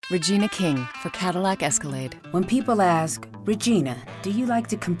Regina King for Cadillac Escalade. When people ask, Regina, do you like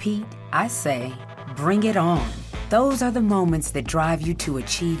to compete? I say, bring it on. Those are the moments that drive you to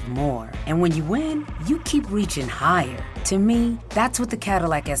achieve more. And when you win, you keep reaching higher. To me, that's what the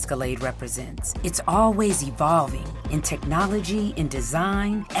Cadillac Escalade represents. It's always evolving in technology, in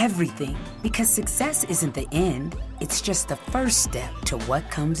design, everything. Because success isn't the end, it's just the first step to what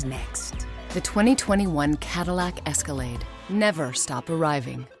comes next. The 2021 Cadillac Escalade. Never stop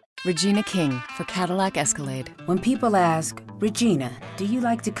arriving. Regina King for Cadillac Escalade. When people ask, Regina, do you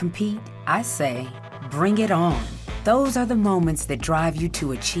like to compete? I say, bring it on. Those are the moments that drive you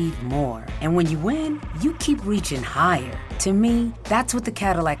to achieve more. And when you win, you keep reaching higher. To me, that's what the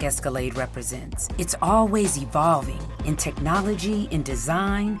Cadillac Escalade represents. It's always evolving in technology, in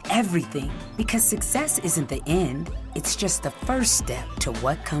design, everything. Because success isn't the end, it's just the first step to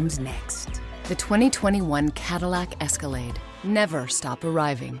what comes next. The 2021 Cadillac Escalade. Never stop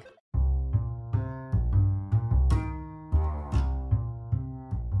arriving.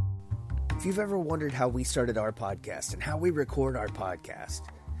 If you've ever wondered how we started our podcast and how we record our podcast,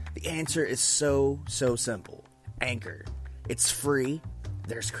 the answer is so simple. Anchor. It's free.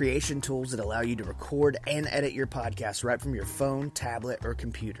 There's creation tools that allow you to record and edit your podcast right from your phone, tablet, or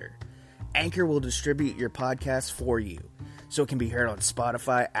computer. Anchor will distribute your podcast for you, so it can be heard on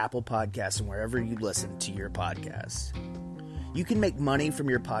Spotify, Apple Podcasts, and wherever you listen to your podcasts. You can make money from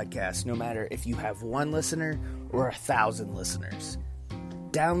your podcast no matter if you have 1 listener or 1,000 listeners.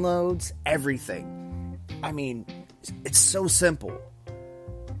 Downloads, everything. I mean, it's so simple.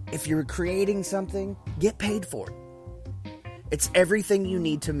 If you're creating something, get paid for it. It's everything you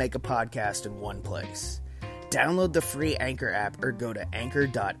need to make a podcast in one place. Download the free Anchor app or go to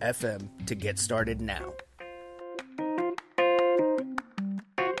anchor.fm to get started now.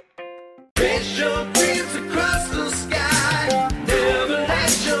 Reach your dreams across the sky. Never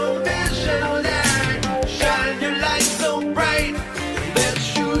let your vision die. Shine your light so bright that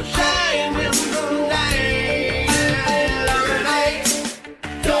you shine in the night. Illuminate,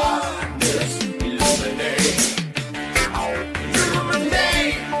 darkness, illuminate.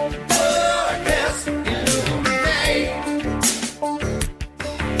 Illuminate, darkness, illuminate.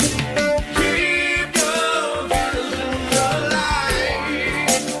 Keep your vision alive.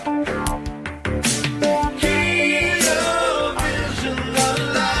 Keep your vision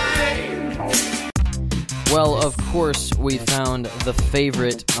alive. Well, of course, we found the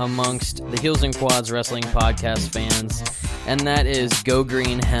favorite amongst the Heels and Quads Wrestling Podcast fans, and that is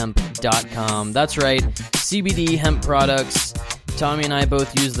GoGreenHemp.com. That's right, CBD hemp products. Tommy and I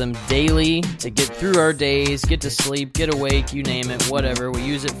both use them daily to get through our days, get to sleep, get awake, you name it, whatever. We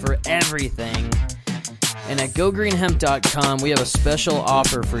use it for everything. And at GoGreenHemp.com, we have a special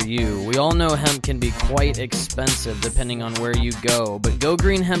offer for you. We all know hemp can be quite expensive depending on where you go, but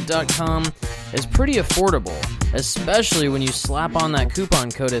GoGreenHemp.com is pretty affordable, especially when you slap on that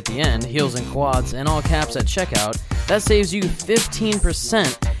coupon code at the end, Heels and Quads, in all caps at checkout. That saves you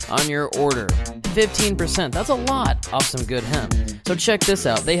 15% on your order. 15%, that's a lot off some good hemp. So check this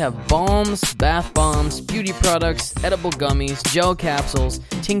out. They have balms, bath bombs, beauty products, edible gummies, gel capsules,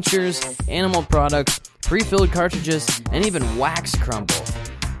 tinctures, animal products, pre-filled cartridges, and even wax crumble.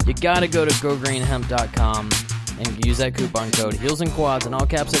 You gotta go to GoGreenHemp.com and use that coupon code Heels and Quads in all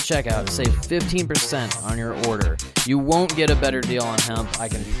caps at checkout to save 15% on your order. You won't get a better deal on hemp, I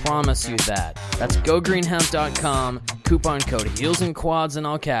can promise you that. That's GoGreenHemp.com, coupon code Heels and Quads in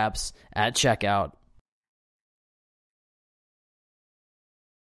all caps at checkout.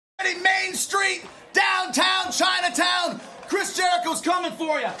 Main Street, downtown Chinatown. Chris Jericho's coming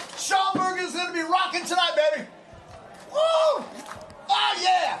for you. Schauberger's gonna be rocking tonight, baby. Woo! Oh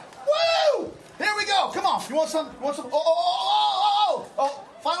yeah! Woo! Here we go. Come on. You want some? You want some? Oh!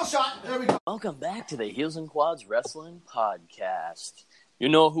 Final shot. There we go. Welcome back to the Heels and Quads Wrestling Podcast. You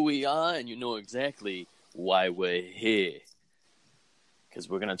know who we are, and you know exactly why we're here. Because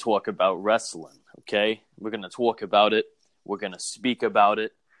we're going to talk about wrestling, okay? We're going to talk about it. We're going to speak about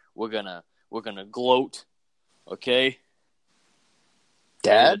it. We're gonna gloat, okay?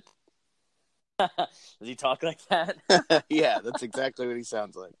 Dad? Does he talk like that? Yeah, that's exactly what he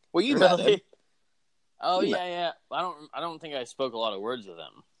sounds like. Well, you Really? met him. Oh, yeah. I don't think I spoke a lot of words with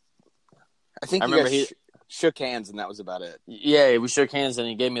him. I think I you remember guys shook hands, and that was about it. Yeah, we shook hands, and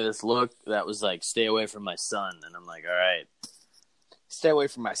he gave me this look that was like, stay away from my son. And I'm like, all right. Stay away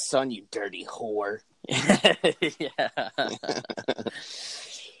from my son, you dirty whore. Yeah.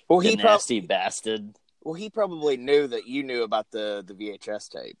 Well, You nasty bastard. Well, he probably knew that you knew about the VHS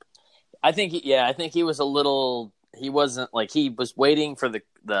tape. I think he was a little. He wasn't like he was waiting for the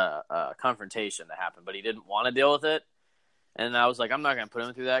confrontation to happen, but he didn't want to deal with it. And I was like, I'm not going to put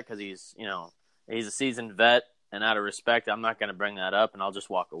him through that because he's a seasoned vet, and out of respect, I'm not going to bring that up, and I'll just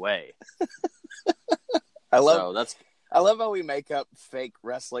walk away. I love how we make up fake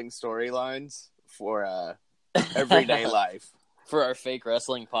wrestling storylines for everyday life. For our fake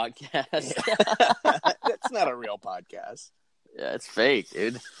wrestling podcast. That's not a real podcast. Yeah, it's fake,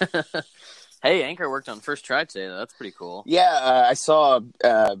 dude. Hey, Anchor worked on First Try today, though. That's pretty cool. Yeah, I saw,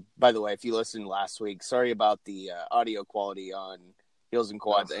 by the way, if you listened last week, sorry about the audio quality on Heels and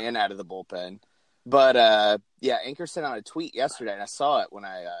Quads and Out of the Bullpen. But, yeah, Anchor sent out a tweet yesterday, and I saw it when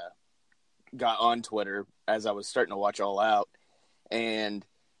I got on Twitter as I was starting to watch All Out. And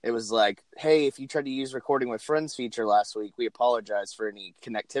it was like, hey, if you tried to use Recording with Friends feature last week, we apologize for any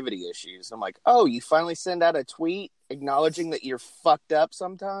connectivity issues. I'm like, oh, you finally send out a tweet acknowledging that you're fucked up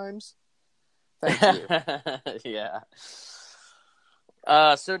sometimes? Thank you. Yeah.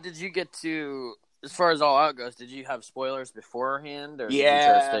 So did you get to, as far as All Out goes, did you have spoilers beforehand? Or did you try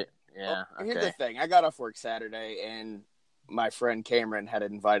to stay? Yeah. Well, here's the thing. I got off work Saturday, and my friend Cameron had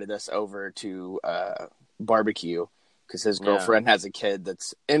invited us over to barbecue because his girlfriend has a kid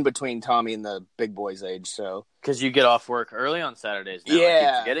that's in between Tommy and the big boy's age. So because you get off work early on Saturdays now. Yeah. I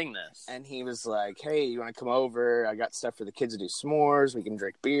keep forgetting this. And he was like, hey, you want to come over? I got stuff for the kids to do s'mores. We can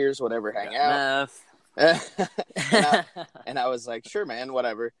drink beers, whatever, hang out. and I was like, sure, man,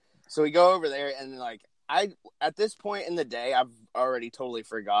 whatever. So we go over there, and like at this point in the day, I've already totally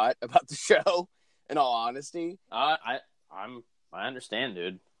forgot about the show, in all honesty. I understand,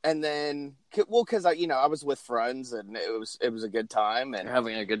 dude. And then, well, because I was with friends, and it was a good time, and you're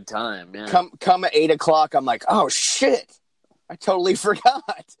having a good time. Yeah. Come at 8:00, I'm like, oh shit, I totally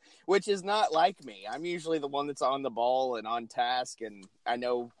forgot. Which is not like me. I'm usually the one that's on the ball and on task, and I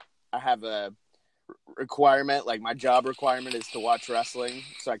know I have a requirement, like my job requirement is to watch wrestling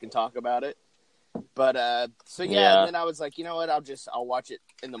so I can talk about it. But so yeah, and then I was like, you know what, I'll watch it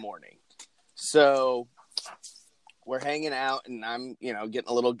in the morning. So we're hanging out, and I'm, getting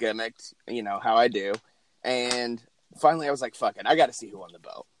a little gimmicked, how I do. And finally I was like, fuck it, I got to see who won the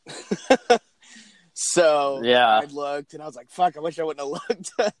belt. So yeah, I looked, and I was like, fuck, I wish I wouldn't have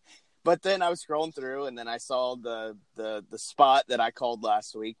looked. But then I was scrolling through, and then I saw the spot that I called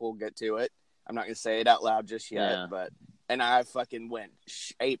last week. We'll get to it. I'm not going to say it out loud just yet, and I fucking went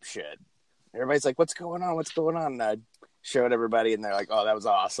ape shit. Everybody's like, what's going on? What's going on? And I showed everybody, and they're like, oh, that was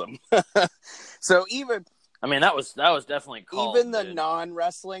awesome. So that was definitely called. Even the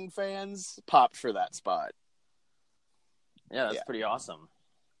non-wrestling fans popped for that spot. Yeah, that's pretty awesome.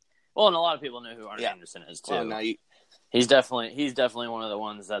 Well, and a lot of people know who Arn Anderson is too. Well, he's definitely one of the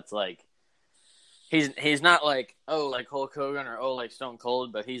ones that's like, he's not like, oh, like Hulk Hogan or oh, like Stone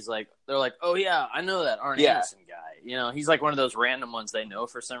Cold, but he's like, they're like, oh yeah, I know that Arn Anderson guy. He's like one of those random ones they know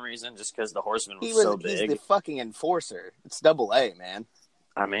for some reason, just because the Horseman was so big. He's the fucking enforcer. It's AA, man.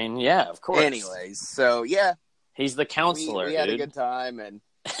 I mean, yeah, of course. Anyways, so yeah, he's the counselor. We had a good time, and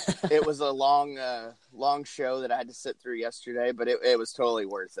it was a long show that I had to sit through yesterday, but it was totally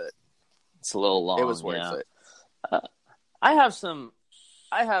worth it. It's a little long. It was worth it. I have some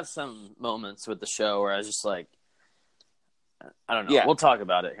moments with the show where I was just like, I don't know. Yeah. We'll talk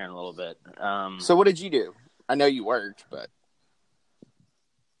about it here in a little bit. So what did you do? I know you worked, but.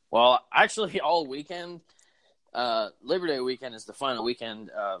 Well, actually all weekend, Labor Day weekend is the final weekend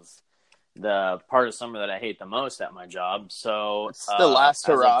of the part of summer that I hate the most at my job. So it's the last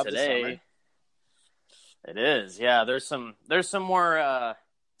hurrah today. It is. Yeah. There's some more,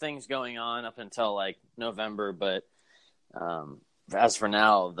 things going on up until like November, but as for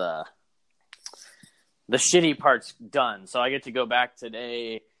now, the shitty part's done. So I get to go back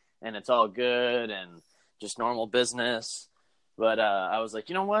today, and it's all good and just normal business. But I was like,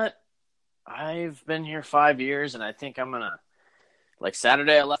 you know what? I've been here 5 years, and I think I'm gonna, like,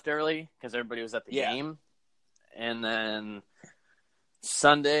 Saturday I left early because everybody was at the game, and then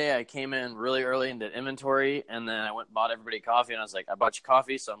Sunday, I came in really early and did inventory, and then I went and bought everybody coffee, and I was like, I bought you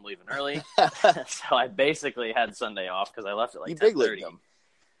coffee, so I'm leaving early. So I basically had Sunday off because I left at like 10:30. Big leagued them.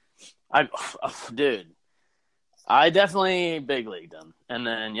 Dude, I definitely big leagued them. And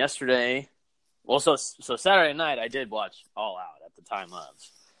then yesterday, well, so Saturday night, I did watch All Out at the time of.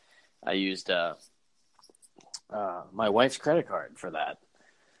 I used my wife's credit card for that.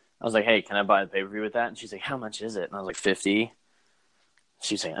 I was like, hey, can I buy the pay-per-view with that? And she's like, how much is it? And I was like, $50.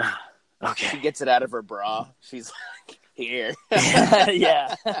 She's saying, okay. She gets it out of her bra. She's like, here.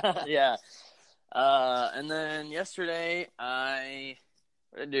 Yeah. Yeah. And then yesterday,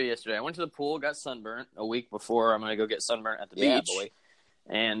 what did I do yesterday? I went to the pool, got sunburnt a week before. I'm going to go get sunburnt at the beach. Boy.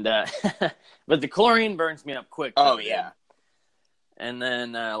 And, but the chlorine burns me up quick. Oh, yeah. And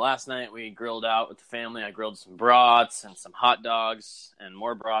then last night we grilled out with the family. I grilled some brats and some hot dogs and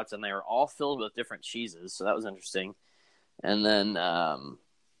more brats, and they were all filled with different cheeses, so that was interesting. And then I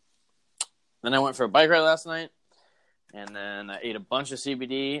went for a bike ride last night, and then I ate a bunch of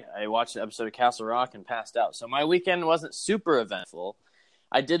CBD. I watched an episode of Castle Rock and passed out. So my weekend wasn't super eventful.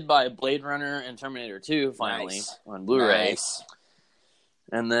 I did buy Blade Runner and Terminator 2 finally on Blu-ray. Nice.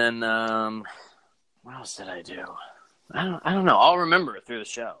 And then what else did I do? I don't know. I'll remember it through the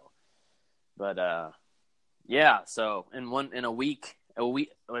show. But yeah, so in a week,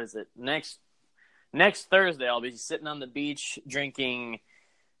 what is it? Next Thursday I'll be sitting on the beach drinking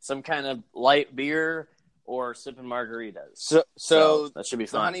some kind of light beer or sipping margaritas. So that should be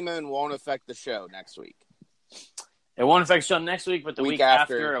fun. The honeymoon won't affect the show next week. It won't affect the show next week, but the week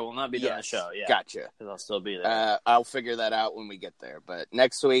after I will not be doing the show. Yeah, gotcha. Because I'll still be there. I'll figure that out when we get there. But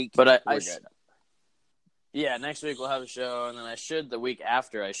next week, we're good. Yeah, next week we'll have a show, and then the week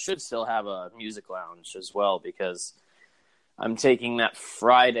after, I should still have a music lounge as well, because I'm taking that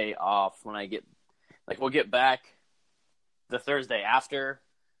Friday off when I get, we'll get back the Thursday after,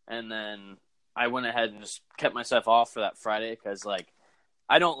 and then I went ahead and just kept myself off for that Friday, because,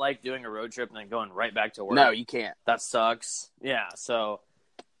 I don't like doing a road trip and then going right back to work. No, you can't. That sucks. Yeah, so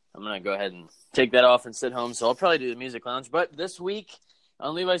I'm going to go ahead and take that off and sit home, so I'll probably do the music lounge, but this week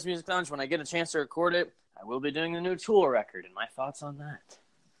on Levi's Music Lounge, when I get a chance to record it, I will be doing the new Tool record and my thoughts on that.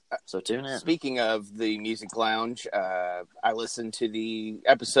 So tune in. Speaking of the Music Lounge, I listened to the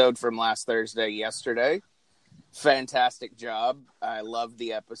episode from last Thursday yesterday. Fantastic job. I loved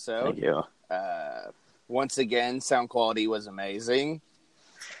the episode. Thank you. Once again, sound quality was amazing.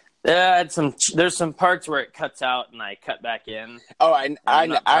 Yeah, there's some parts where it cuts out and I cut back in. Oh,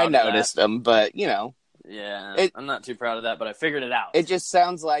 I noticed them, but yeah, I'm not too proud of that, but I figured it out. It just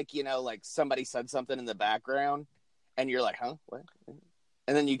sounds like, somebody said something in the background, and you're like, huh? What?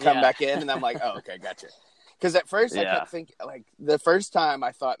 And then you come back in, and I'm like, oh, okay, gotcha. Because at first I kept thinking, the first time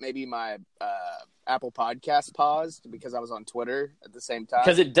I thought maybe my Apple Podcast paused because I was on Twitter at the same time.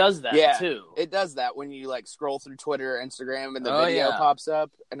 Because it does that, too. It does that when you, scroll through Twitter or Instagram, and the video pops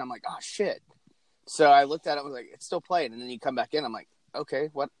up, and I'm like, oh, shit. So I looked at it, and was like, it's still playing, and then you come back in, I'm like, okay,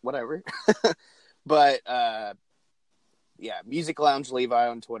 whatever. But, Music Lounge Levi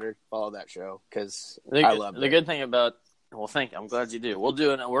on Twitter. Follow that show, because I love it. The good thing about... Well, I'm glad you do. We're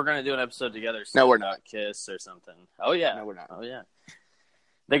going to do an episode together soon. No, we're not. Kiss or something. Oh, yeah. No, we're not. Oh, yeah.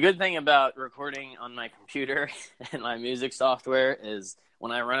 The good thing about recording on my computer and my music software is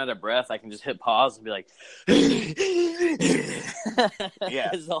when I run out of breath, I can just hit pause and be like...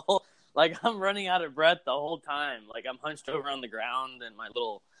 Yeah. I'm running out of breath the whole time. I'm hunched over on the ground in my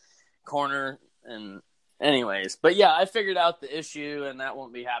little corner, and anyways, but yeah, I figured out the issue, and that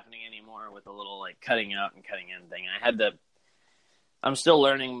won't be happening anymore with a little cutting out and cutting in thing. I'm still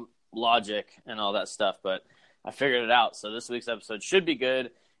learning Logic and all that stuff, but I figured it out. So this week's episode should be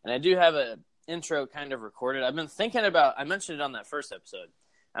good, and I do have an intro kind of recorded. I've been thinking about, I mentioned it on that first episode,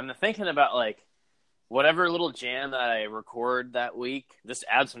 I've been thinking about whatever little jam that I record that week, just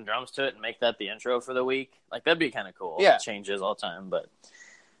add some drums to it and make that the intro for the week. That'd be kind of cool. Yeah. It changes all the time, but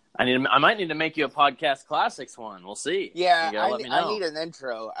I might need to make you a podcast classics one. We'll see. Yeah, let me know. I need an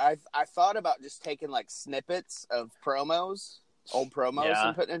intro. I thought about just taking snippets of promos, old promos,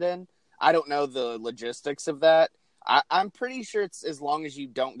 and putting it in. I don't know the logistics of that. I'm pretty sure it's as long as you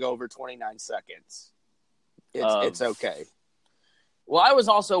don't go over 29 seconds. It's okay. Well, I was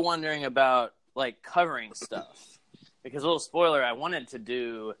also wondering about covering stuff, because a little spoiler, I wanted to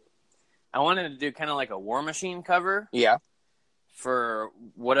do kind of a War Machine cover. Yeah. For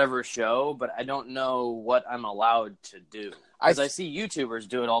whatever show, but I don't know what I'm allowed to do. Because I see YouTubers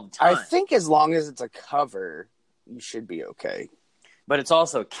do it all the time. I think as long as it's a cover, you should be okay. But it's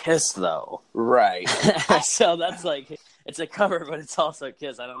also Kiss, though. Right. So that's it's a cover, but it's also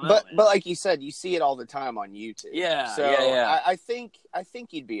Kiss. I don't know. But like you said, you see it all the time on YouTube. Yeah. So yeah. I think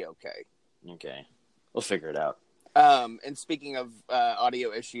you'd be okay. Okay. We'll figure it out. And speaking of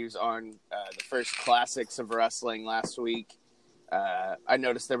audio issues on the first Classics of Wrestling last week, I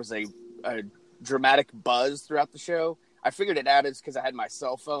noticed there was a dramatic buzz throughout the show. I figured it out is because I had my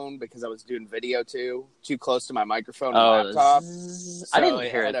cell phone, because I was doing video too close to my microphone and laptop. I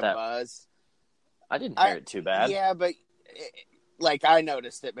didn't hear it. Buzz. I didn't hear it too bad. Yeah, but I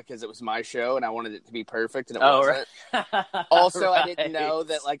noticed it because it was my show and I wanted it to be perfect, and it wasn't. Right. Also, right. I didn't know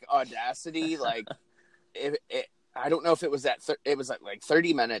that Audacity, I don't know if it was it was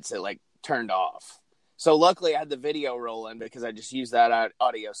 30 minutes it turned off. So luckily I had the video rolling because I just used that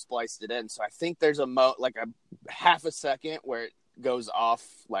audio, spliced it in. So I think there's a half a second where it goes off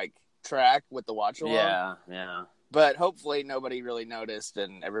track with the watch along. Yeah. But hopefully nobody really noticed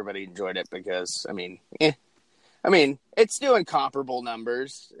and everybody enjoyed it because, I mean, it's doing comparable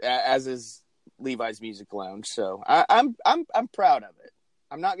numbers as is Levi's Music Lounge. So I'm proud of it.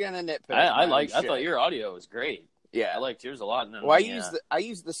 I'm not gonna nitpick. I thought your audio was great. Yeah, I liked yours a lot. Well, I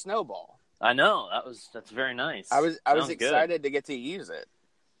used the Snowball. I know that's very nice. I was excited good. to get to use it.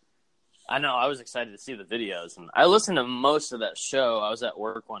 I know. I was excited to see the videos, and I listened to most of that show. I was at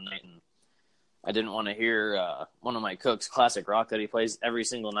work one night, and I didn't want to hear one of my cook's classic rock that he plays every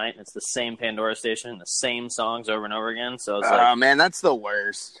single night. And it's the same Pandora station, the same songs over and over again. So I was like, "Oh man, that's the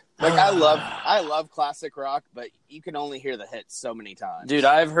worst." Like I love classic rock, but you can only hear the hits so many times. Dude,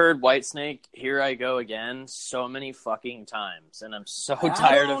 I've heard Whitesnake, "Here I Go Again" so many fucking times, and I'm so tired of.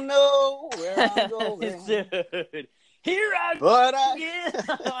 I don't know where I'm going, dude. Here I but get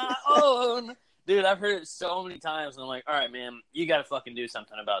my own. Dude, I've heard it so many times, and I'm like, all right, man, you got to fucking do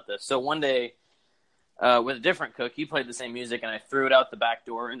something about this. So one day, with a different cook, he played the same music, and I threw it out the back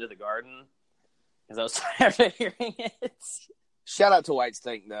door into the garden because I was tired of hearing it. Shout out to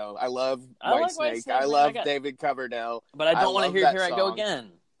Whitesnake, though. I love Whitesnake. I love David Coverdale. But I don't want to hear "Here I Go song.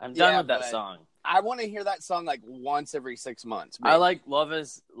 Again." I'm done with that song. I want to hear that song like once every 6 months. Maybe. I like Love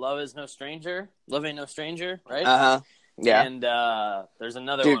is No Stranger. Love Ain't No Stranger, right? Yeah. And there's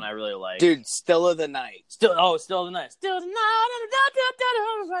another one I really like. Dude, Still of the Night. Still of the Night. Still of the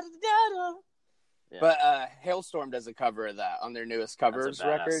Night. Yeah. But Hailstorm does a cover of that on their newest covers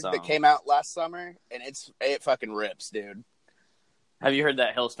record song. that came out last summer, and it fucking rips, dude. Have you heard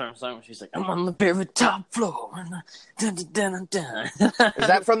that Hailstorm song where she's like, "I'm on the very top floor." Is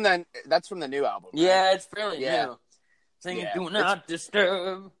that from that's from the new album? Right? Yeah, it's fairly new. Singing, "Do not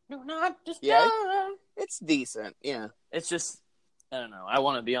disturb, do not disturb." Yeah, it's decent. Yeah, it's just, I don't know. I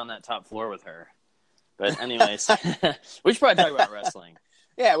want to be on that top floor with her. But anyways, we should probably talk about wrestling.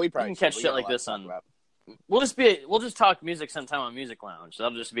 Yeah, we probably can catch shit like this on. We'll just talk music sometime on Music Lounge.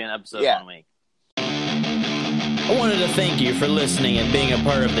 That'll just be an episode 1 week. I wanted to thank you for listening and being a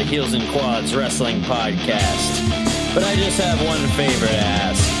part of the Heels and Quads Wrestling Podcast. But I just have one favor to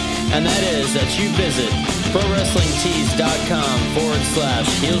ask, and that is that you visit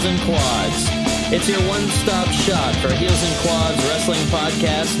ProWrestlingTees.com/Heels and Quads. It's your one-stop shop for Heels and Quads Wrestling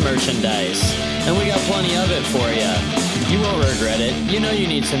Podcast merchandise. And we got plenty of it for you. You won't regret it. You know you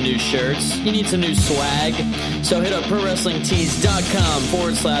need some new shirts. You need some new swag. So hit up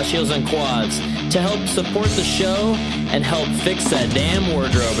ProWrestlingTees.com/Heels and Quads to help support the show and help fix that damn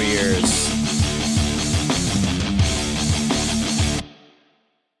wardrobe of yours.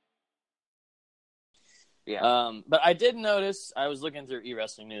 Yeah. But I did notice, I was looking through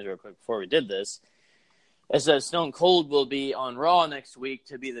eWrestling News real quick before we did this. It says Stone Cold will be on Raw next week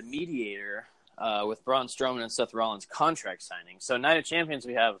to be the mediator with Braun Strowman and Seth Rollins' contract signing. So Night of Champions,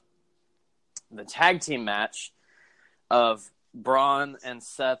 we have the tag team match of Braun and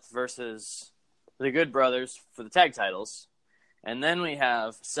Seth versus the Good Brothers for the tag titles. And then we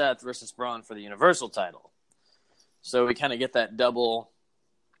have Seth versus Braun for the Universal title. So we kind of get that double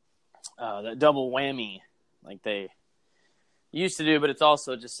whammy like they used to do, but it's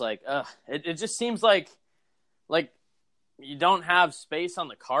also just like, it just seems like you don't have space on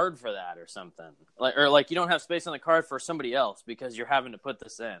the card for that or something. Like you don't have space on the card for somebody else because you're having to put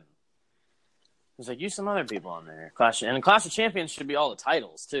this in. It's like, use some other people on there. Clash of Champions should be all the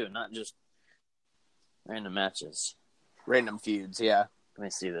titles too, not just random matches. Random feuds, yeah. Let me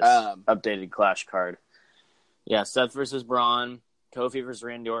see this updated Clash card. Yeah, Seth versus Braun, Kofi versus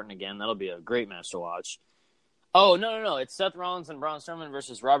Randy Orton again. That'll be a great match to watch. Oh, no. It's Seth Rollins and Braun Strowman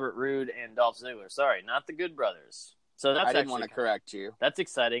versus Robert Roode and Dolph Ziggler. Sorry, not the Good Brothers. So that's I didn't want to correct you. That's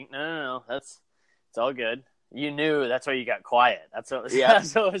exciting. No. It's all good. You knew. That's why you got quiet. That's what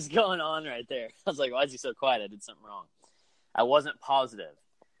was going on right there. I was like, why is he so quiet? I did something wrong. I wasn't positive.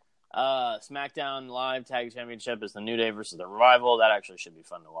 SmackDown Live Tag Championship is the New Day versus the Revival. That actually should be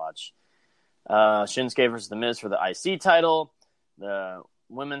fun to watch. Shinsuke versus The Miz for the IC title. The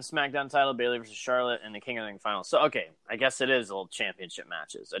Women's SmackDown title, Bayley versus Charlotte, and the King of the Ring final. So, okay, I guess it is all championship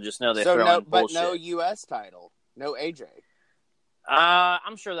matches. I just know they throw in bullshit. But no U.S. title. No AJ.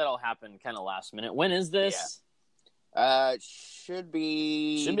 I'm sure that'll happen kind of last minute. When is this? Yeah. Should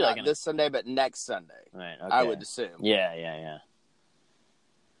be like this Sunday, but next Sunday. Right, okay. I would assume. Yeah.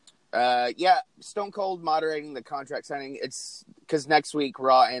 Stone Cold moderating the contract signing. It's because next week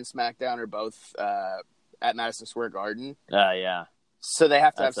Raw and SmackDown are both at Madison Square Garden. Yeah. So they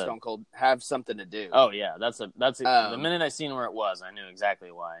have to have Stone Cold have something to do. Oh yeah, that's the minute I seen where it was, I knew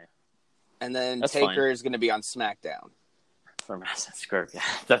exactly why. And then Taker is going to be on SmackDown for Madison Square. Yeah,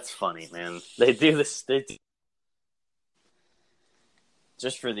 that's funny, man. They do this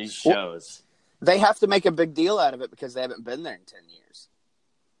just for these shows. They have to make a big deal out of it because they haven't been there in 10 years.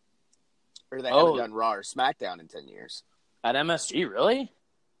 Or they haven't done Raw or SmackDown in 10 years. At MSG, really?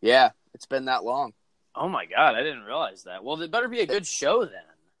 Yeah, it's been that long. Oh, my God. I didn't realize that. Well, it better be a good show then.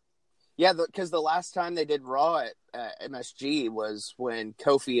 Yeah, because the last time they did Raw at MSG was when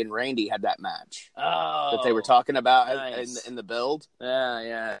Kofi and Randy had that match. Oh. That they were talking about nice. in the build.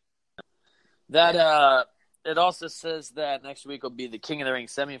 Yeah. That, it also says that next week will be the King of the Ring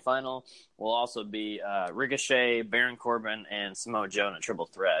semifinal. Will also be Ricochet, Baron Corbin, and Samoa Joe in a triple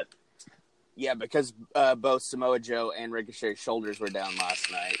threat. Yeah, because both Samoa Joe and Ricochet's shoulders were down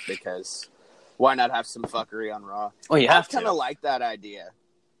last night. Because why not have some fuckery on Raw? Well, you have to. I kind of like that idea.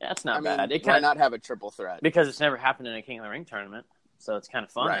 That's not bad. Why not have a triple threat? Because it's never happened in a King of the Ring tournament, so it's kind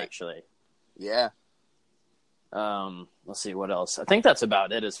of fun, right. Actually. Yeah. Let's see what else. I think that's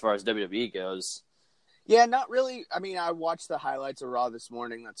about it as far as WWE goes. Yeah, not really. I mean, I watched the highlights of Raw this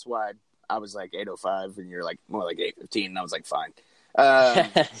morning. That's why I was like 8:05, and you're like more like 8:15. And I was like, fine.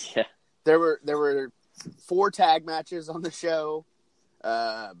 Yeah. There were 4 tag matches on the show.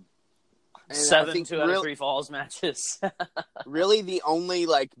 7 2 out of 3 falls matches. Really, the only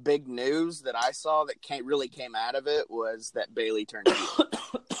like big news that I saw that really came out of it was that Bayley turned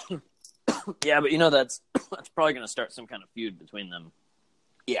heel. Yeah, but that's probably going to start some kind of feud between them.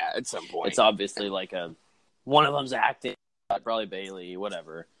 Yeah, at some point. It's obviously like one of them's acting, probably Bayley,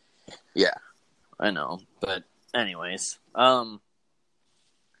 whatever. Yeah, I know, but anyways,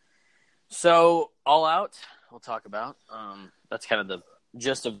 so All Out, we'll talk about. That's kind of the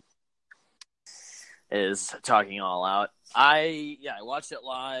gist of is talking All Out. I watched it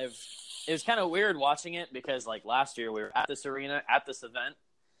live. It was kind of weird watching it because like last year we were at this arena at this event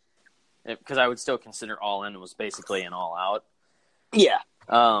because I would still consider All In was basically an All Out. Yeah,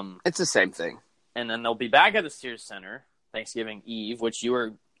 it's the same thing. And then they'll be back at the Sears Center Thanksgiving Eve, which you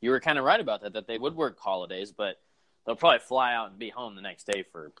were kind of right about that they would work holidays, but they'll probably fly out and be home the next day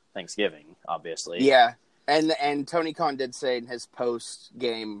for Thanksgiving, obviously. Yeah. And Tony Khan did say in his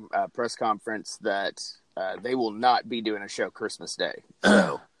post-game press conference that they will not be doing a show Christmas Day.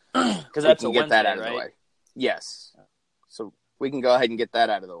 So because that's we can get that out of the way. Yes. So we can go ahead and get that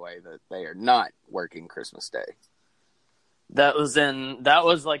out of the way that they are not working Christmas Day. That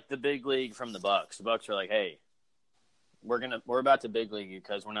was like the big league from the Bucks. The Bucks were like, "Hey, we're about to big league you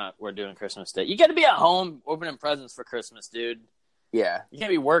because we're doing Christmas Day. You got to be at home opening presents for Christmas, dude. Yeah, you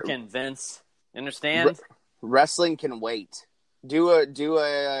can't be working, Vince. Understand? Wrestling can wait. Do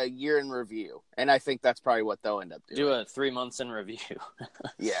a year in review, and I think that's probably what they'll end up doing. Do a 3 months in review.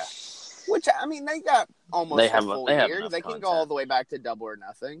 Yeah, which I mean they got almost a full year. They can go all the way back to Double or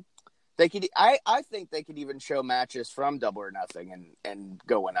Nothing. They could. I think they could even show matches from Double or Nothing and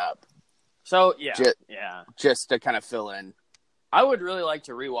going up. So yeah, just to kind of fill in. I would really like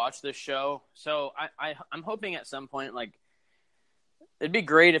to rewatch this show. So I'm hoping at some point, like, it'd be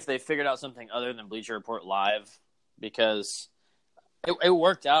great if they figured out something other than Bleacher Report Live because it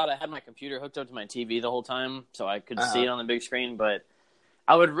worked out. I had my computer hooked up to my TV the whole time, so I could see it on the big screen. But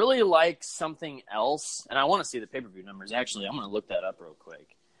I would really like something else, and I want to see the pay-per-view numbers. Actually, I'm going to look that up real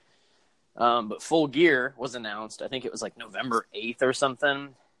quick. But Full Gear was announced. I think it was like November 8th or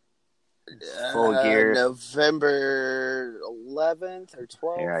something. Full Gear. November 11th or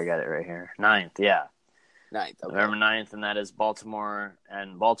 12th? Here, I got it right here. 9th, yeah. 9th, okay. November 9th, and that is Baltimore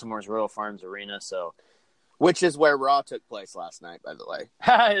and Baltimore's Royal Farms Arena. So, which is where Raw took place last night, by the way.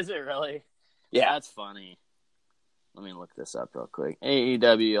 Is it really? Yeah. That's funny. Let me look this up real quick.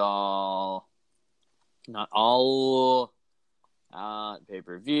 AEW not all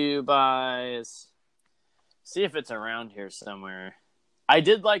pay-per-view buys. See if it's around here somewhere. I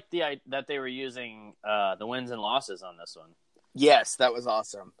did like that they were using the wins and losses on this one. Yes, that was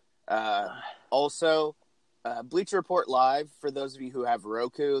awesome. Also, Bleacher Report Live, for those of you who have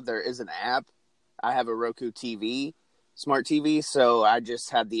Roku, there is an app. I have a Roku TV, smart TV, so I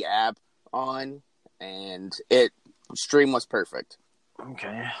just had the app on, and stream was perfect.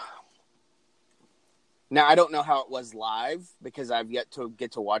 Okay. Now, I don't know how it was live, because I've yet to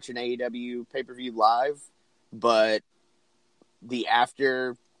get to watch an AEW pay-per-view live, but the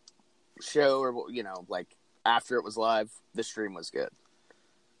after show, or, like, after it was live, the stream was good.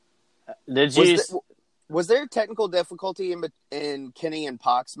 Was there technical difficulty in Kenny and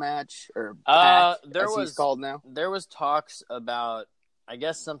Pac's match, or Pac, he's called now? There was talks about, I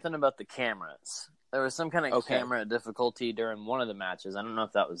guess, something about the cameras. There was some kind of camera difficulty during one of the matches. I don't know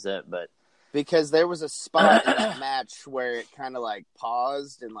if that was it, but because there was a spot in that match where it kind of like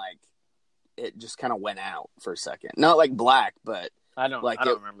paused and like it just kind of went out for a second. Not like black, but I don't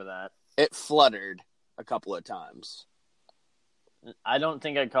remember that. It fluttered a couple of times. I don't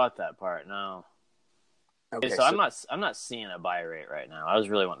think I caught that part. No. Okay, so I'm not seeing a buy rate right now. I was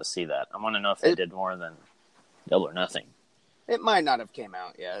really wanting to see that. I want to know if they did more than Double or Nothing. It might not have came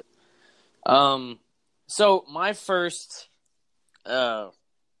out yet. So my first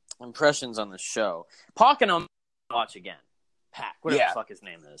impressions on the show, Pac and I'm watch again. Pac, whatever the fuck his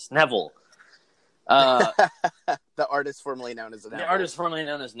name is, Neville. The artist formerly known as Neville. The artist formerly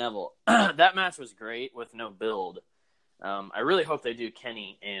known as Neville. That match was great with no build. I really hope they do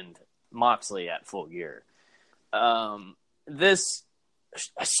Kenny and Moxley at Full Gear.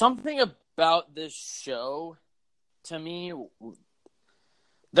 Something about this show, to me,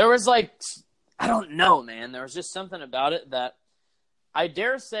 there was like, I don't know, man. There was just something about it that I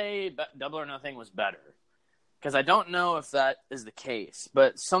dare say Double or Nothing was better. Because I don't know if that is the case.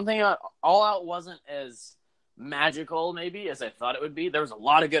 But something All Out wasn't as magical, maybe, as I thought it would be. There was a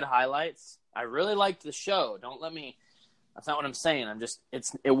lot of good highlights. I really liked the show. That's not what I'm saying.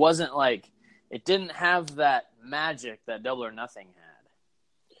 It wasn't like, it didn't have that magic that Double or Nothing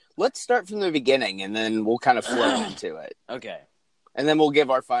had. Let's start from the beginning, and then we'll kind of flow into it. Okay. And then we'll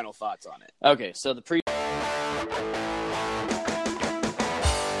give our final thoughts on it. Okay, so the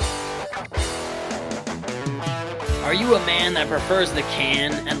Are you a man that prefers the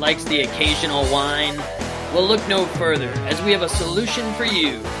can and likes the occasional wine? Well, look no further, as we have a solution for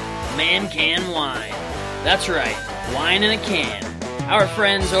you. Man Can Wine. That's right, wine in a can. Our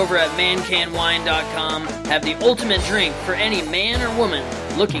friends over at mancanwine.com have the ultimate drink for any man or woman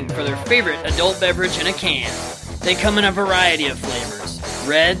looking for their favorite adult beverage in a can. They come in a variety of flavors: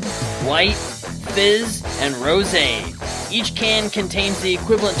 red, white, fizz, and rosé. Each can contains the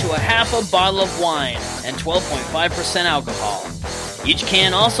equivalent to a half a bottle of wine and 12.5% alcohol. Each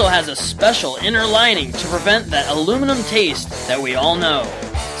can also has a special inner lining to prevent that aluminum taste that we all know.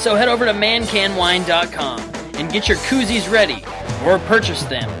 So head over to mancanwine.com and get your koozies ready, or purchase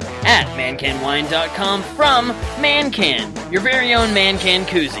them at mancanwine.com from ManCan, your very own ManCan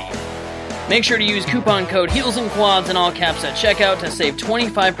koozie. Make sure to use coupon code Heels and Quads in all caps at checkout to save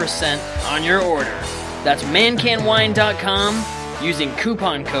 25% on your order. That's mancanwine.com, using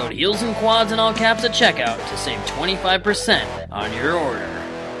coupon code Heels and Quads in all caps at checkout to save 25% on your order.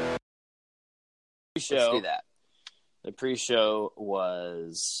 Let's do that. The pre-show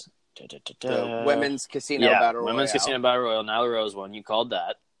was the Women's Casino Battle Royale. Women's Casino Battle Royale. Nyla Rose won. You called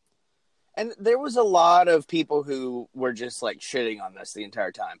that. And there was a lot of people who were just like shitting on this the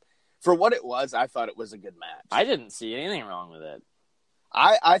entire time. For what it was, I thought it was a good match. I didn't see anything wrong with it.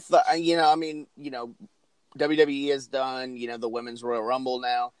 I thought, WWE has done, the Women's Royal Rumble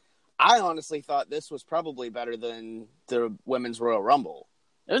now. I honestly thought this was probably better than the Women's Royal Rumble.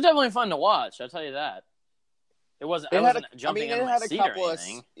 It was definitely fun to watch, I'll tell you that. It wasn't, I wasn't jumping in my seat or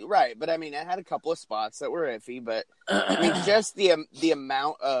anything. Right, but it had a couple of spots that were iffy, but just the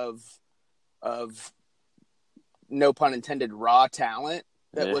amount of no pun intended, raw talent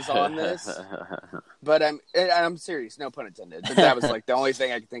that was on this. But I'm serious, no pun intended. But that was like the only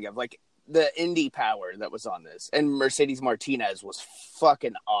thing I could think of. Like the indie power that was on this. And Mercedes Martinez was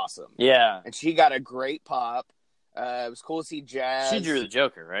fucking awesome. Yeah. And she got a great pop. It was cool to see Jazz. She drew the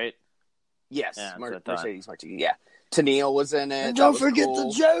Joker, right? Yes, yeah, Mercedes Martinez. Yeah. Tennille was in it. And don't forget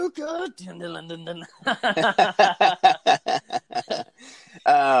the Joker. Dun, dun, dun, dun,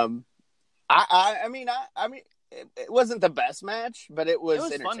 dun. I mean, it wasn't the best match, but it was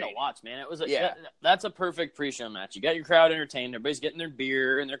fun to watch, man. It was that's a perfect pre-show match. You got your crowd entertained. Everybody's getting their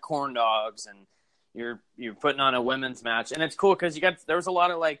beer and their corn dogs, and you're putting on a women's match, and it's cool because there was a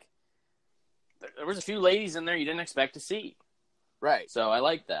lot of there was a few ladies in there you didn't expect to see, right? So I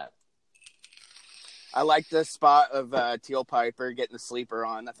like that. I liked the spot of Teal Piper getting the sleeper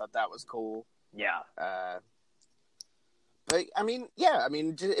on. I thought that was cool. Yeah. But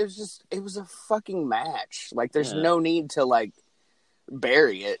it was a fucking match. Like, there's no need to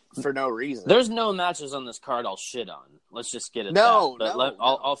bury it for no reason. There's no matches on this card I'll shit on. Let's just get it.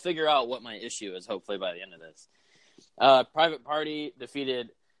 I'll figure out what my issue is. Hopefully by the end of this. Private Party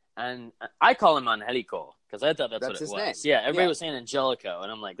defeated, and I call him Angelico because I thought that's what it was. Name. Yeah, everybody was saying Angelico,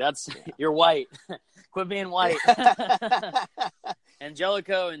 and I'm like, you're white. Quit being white.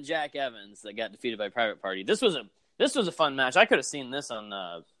 Angelico and Jack Evans that got defeated by Private Party. This was a fun match. I could have seen this on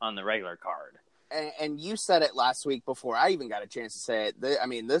the regular card. And you said it last week before I even got a chance to say it.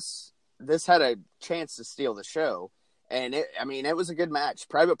 This had a chance to steal the show, and it was a good match.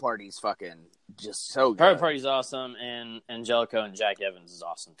 Private Party's fucking just so good. Private Party's awesome, and Angelico and Jack Evans is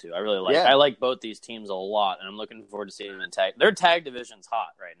awesome too. I really like. I like both these teams a lot, and I'm looking forward to seeing them in tag. Their tag division's hot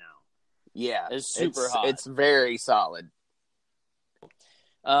right now. Yeah, it's super hot. It's very solid.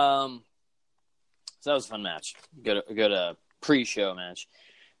 So that was a fun match. Good pre-show match.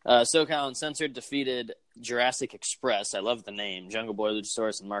 SoCal Uncensored defeated Jurassic Express. I love the name. Jungle Boy,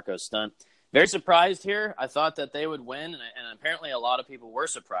 Luchasaurus, and Marco Stunt. Very surprised here. I thought that they would win, and apparently a lot of people were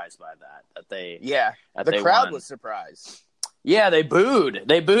surprised by that. The crowd was surprised. Yeah, they booed.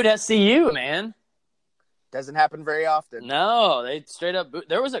 They booed SCU, man. Doesn't happen very often. No, they straight up booed.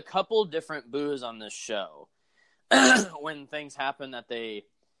 There was a couple different boos on this show when things happened that they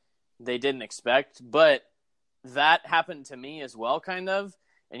didn't expect, but that happened to me as well, kind of.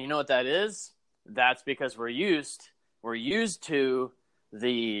 And you know what that is? That's because we're used to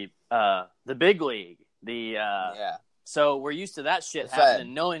the big league. So we're used to that shit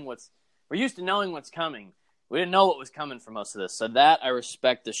happening, we're used to knowing what's coming. We didn't know what was coming for most of this. So that I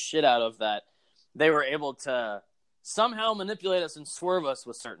respect the shit out of, that they were able to somehow manipulate us and swerve us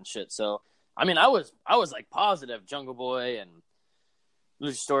with certain shit. So I mean, I was like positive Jungle Boy and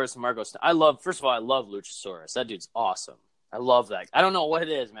Luchasaurus and Marco Stunt. First of all, I love Luchasaurus. That dude's awesome. I love that. I don't know what it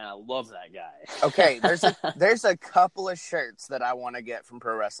is, man. I love that guy. Okay, there's a couple of shirts that I want to get from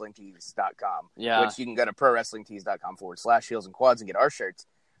ProWrestlingTees.com. Yeah. Which you can go to ProWrestlingTees.com/Heels and Quads and get our shirts.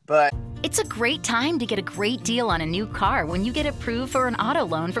 But it's a great time to get a great deal on a new car when you get approved for an auto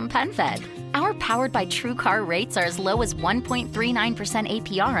loan from PenFed. Our Powered by True Car rates are as low as 1.39%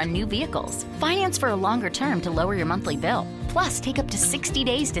 APR on new vehicles. Finance for a longer term to lower your monthly bill. Plus, take up to 60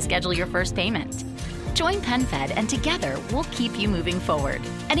 days to schedule your first payment. Join PenFed, and together we'll keep you moving forward.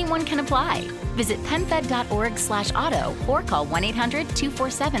 Anyone can apply. Visit PenFed.org/auto or call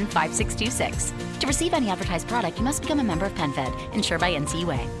 1-800-247-5626. To receive any advertised product, you must become a member of PenFed, insured by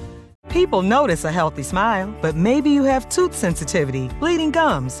NCUA. People notice a healthy smile, but maybe you have tooth sensitivity, bleeding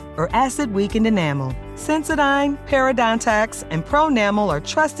gums, or acid-weakened enamel. Sensodyne, Parodontax, and Pronamel are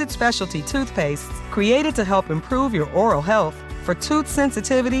trusted specialty toothpastes created to help improve your oral health. For tooth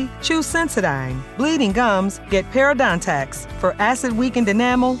sensitivity, choose Sensodyne. Bleeding gums, get Parodontax. For acid-weakened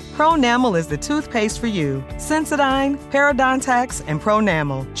enamel, Pronamel is the toothpaste for you. Sensodyne, Parodontax, and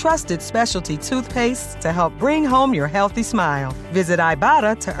Pronamel. Trusted specialty toothpastes to help bring home your healthy smile. Visit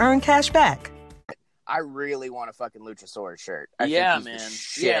Ibotta to earn cash back. I really want a fucking Luchasaurus shirt. Yeah, man.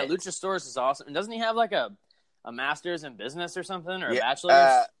 Yeah, Luchasaurus is awesome. And doesn't he have like a master's in business or something? Or a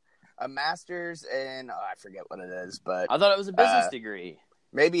bachelor's? A master's in, I forget what it is, but I thought it was a business degree.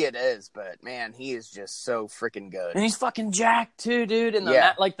 Maybe it is, but man, he is just so freaking good. And he's fucking jacked too, dude. And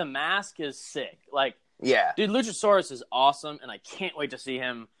the mask is sick. Like, yeah, dude, Luchasaurus is awesome, and I can't wait to see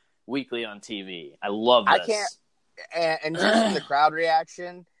him weekly on TV. I love this. I can't, and just from the crowd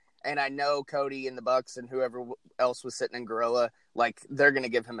reaction, and I know Cody and the Bucks and whoever else was sitting in Gorilla, like they're gonna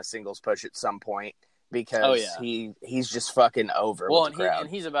give him a singles push at some point. Because he's just fucking over with the crowd. And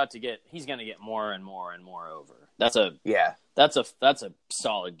he's going to get more and more and more over. That's a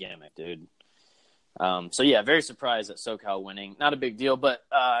solid gimmick, dude. So yeah, very surprised at SoCal winning. Not a big deal, but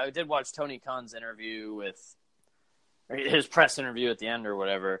I did watch Tony Khan's interview his press interview at the end or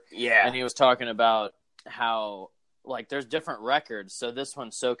whatever. Yeah. And he was talking about how, like, there's different records. So this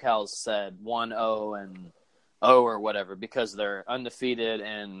one, SoCal's said 1-0 and 0 or whatever because they're undefeated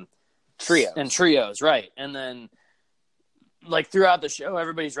and trios, right. And then, like, throughout the show,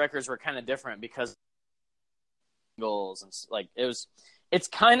 everybody's records were kind of different because goals and like it's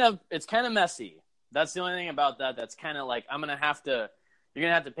kind of messy. That's the only thing about that. That's kind of like you're gonna have to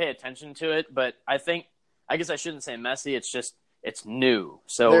pay attention to it. But I guess I shouldn't say messy. It's just it's new,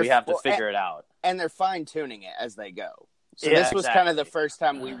 so we have to figure it out. And they're fine tuning it as they go. So this was kind of the first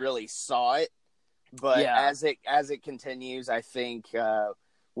time we really saw it. But as it continues, I think.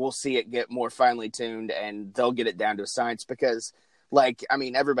 We'll see it get more finely tuned, and they'll get it down to a science because, like, I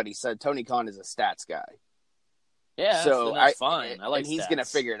mean, everybody said Tony Khan is a stats guy. Yeah, so that's fine. I like and he's stats. going to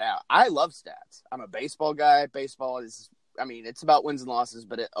figure it out. I love stats. I'm a baseball guy. Baseball is, I mean, it's about wins and losses,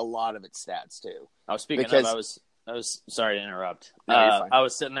 but a lot of it's stats, too. I was I was sorry to interrupt. No, you're fine. I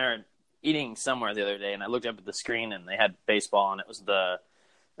was sitting there eating somewhere the other day, and I looked up at the screen, and they had baseball, and it was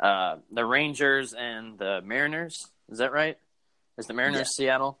the Rangers and the Mariners. Is that right? Is the Mariners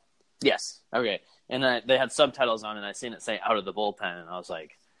Seattle? Yes. Okay. And they had subtitles on, and I seen it say "out of the bullpen," and I was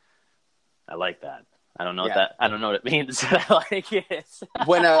like, "I like that." I don't know what that. I don't know what it means, but I like it.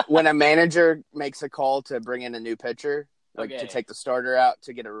 when a manager makes a call to bring in a new pitcher, to take the starter out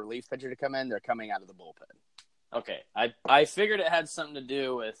to get a relief pitcher to come in, they're coming out of the bullpen. Okay. I figured it had something to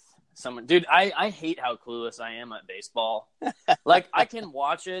do with someone. Dude, I hate how clueless I am at baseball. Like, I can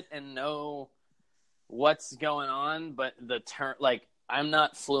watch it and know what's going on, but the term, like, I'm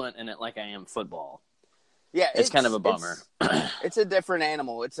not fluent in it like I am football. Yeah, it's kind of a bummer. It's a different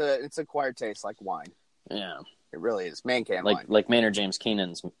animal. It's acquired taste like wine. Yeah, it really is. Man can wine, like Maynard James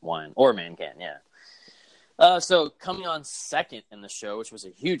Keenan's wine or Man can. Yeah. So coming on second in the show, which was a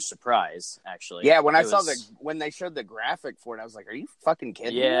huge surprise, actually. Yeah, when when they showed the graphic for it, I was like, "Are you fucking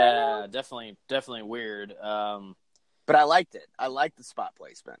kidding me?" Yeah, definitely weird. But I liked it. I liked the spot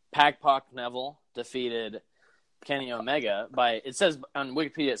placement. Pac Neville defeated Kenny Omega by, it says on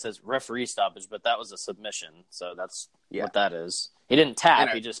Wikipedia, it says referee stoppage, but that was a submission, so that's what that is. He didn't tap,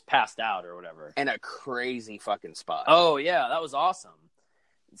 he just passed out or whatever. And a crazy fucking spot. Oh yeah, that was awesome.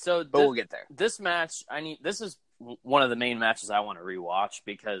 So, but we'll get there. This match, this is one of the main matches I want to rewatch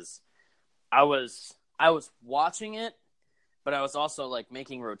because I was watching it, but I was also like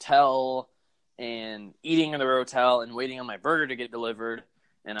making Rotel and eating in the Rotel and waiting on my burger to get delivered,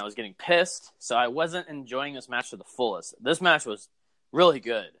 and I was getting pissed, so I wasn't enjoying this match to the fullest. This match was really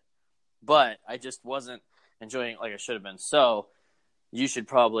good, but I just wasn't enjoying it like I should have been. So you should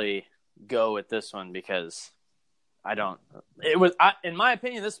probably go with this one because in my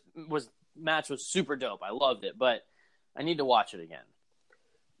opinion, this match was super dope. I loved it, but I need to watch it again.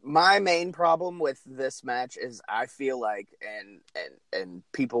 My main problem with this match is I feel like, and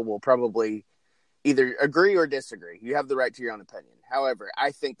people will probably either agree or disagree. You have the right to your own opinion. However,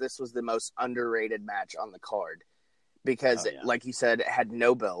 I think this was the most underrated match on the card because, like you said, it had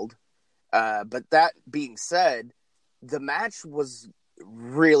no build. But that being said, the match was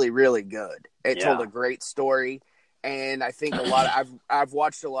really, really good. It told a great story. And I think I've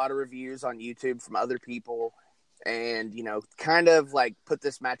watched a lot of reviews on YouTube from other people and, kind of like put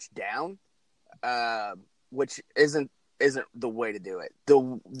this match down, which isn't the way to do it.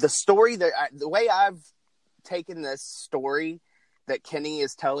 The story the way I've taken this story that Kenny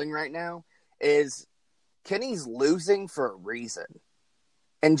is telling right now is Kenny's losing for a reason.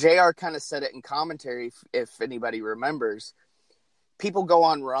 And JR kind of said it in commentary, if anybody remembers. People go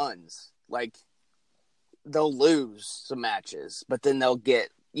on runs, like they'll lose some matches, but then they'll get,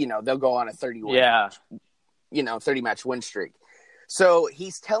 they'll go on a 30 match win streak. So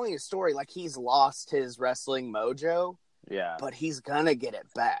he's telling a story like he's lost his wrestling mojo. Yeah. But he's gonna get it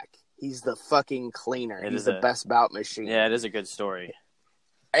back. He's the fucking cleaner. He's the best bout machine. Yeah, it is a good story.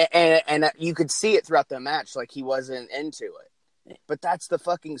 And you could see it throughout the match, like he wasn't into it. But that's the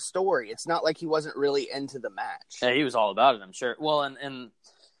fucking story. It's not like he wasn't really into the match. Yeah, he was all about it, I'm sure. Well, and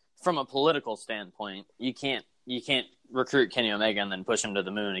from a political standpoint, you can't recruit Kenny Omega and then push him to the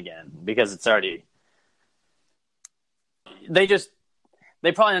moon again because it's already. They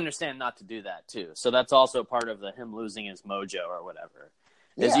probably understand not to do that too. So that's also part of him losing his mojo or whatever.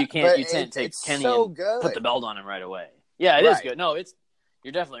 Is you can't take Kenny and put the belt on him right away. Yeah, it is good. No,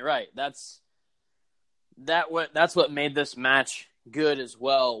 you're definitely right. That's what made this match good as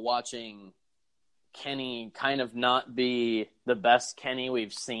well. Watching Kenny kind of not be the best Kenny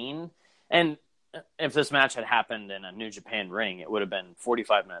we've seen, and if this match had happened in a New Japan ring, it would have been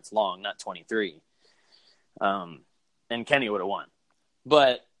 45 minutes long, not 23. And Kenny would have won.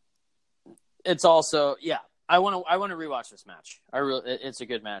 But it's also, I want to rewatch this match. It's a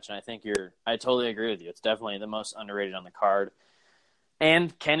good match, and I think I totally agree with you. It's definitely the most underrated on the card.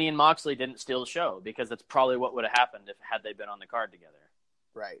 And Kenny and Moxley didn't steal the show because that's probably what would have happened had they been on the card together.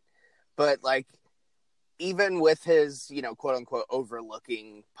 Right. But like, even with his, quote unquote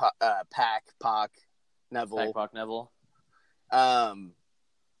overlooking Pac Neville,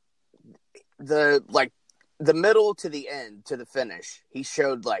 the middle to the end, to the finish, he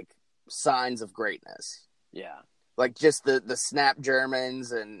showed, like, signs of greatness. Yeah. Like, just the snap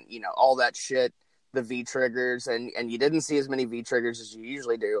Germans and, all that shit, the V-triggers, and you didn't see as many V-triggers as you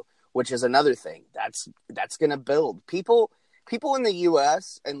usually do, which is another thing. That's going to build. People in the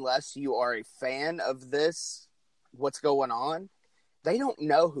U.S., unless you are a fan of this, what's going on, they don't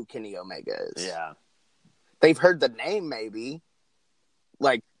know who Kenny Omega is. Yeah. They've heard the name, maybe,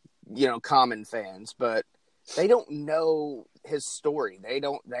 like, common fans, but they don't know his story. They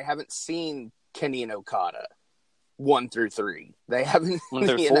haven't seen Kenny and Okada 1 through 3. They haven't 1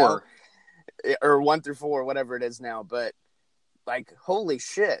 through 4 or 1 through 4, whatever it is now. But like, holy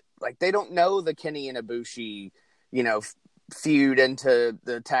shit! Like, they don't know the Kenny and Ibushi, feud into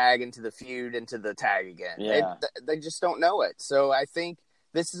the tag again. Yeah. They just don't know it. So I think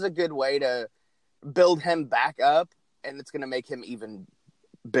this is a good way to build him back up, and it's going to make him even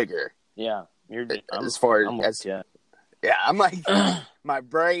bigger. Yeah. I'm like, my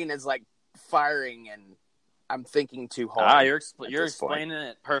brain is like firing and I'm thinking too hard. You're explaining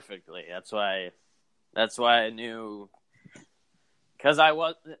it perfectly. That's why I knew, because I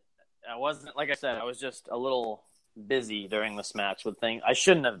wasn't, like I said, I was just a little busy during this match with things I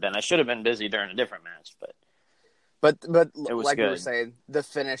shouldn't have been. I should have been busy during a different match, but But It was like we were good. saying, the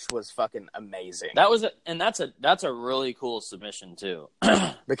finish was fucking amazing. That's a really cool submission too.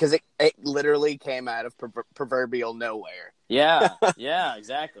 Because it literally came out of proverbial nowhere. Yeah,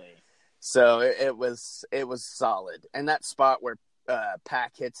 exactly. So it was solid. And that spot where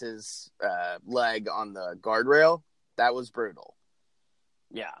Pac hits his leg on the guardrail, that was brutal.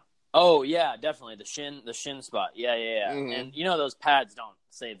 Yeah. Oh yeah, definitely the shin spot. Yeah. Mm-hmm. And those pads don't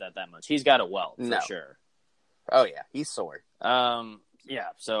save that much. He's got it well for sure. Oh yeah, he's sore. Yeah.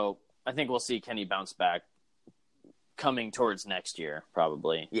 So I think we'll see Kenny bounce back coming towards next year,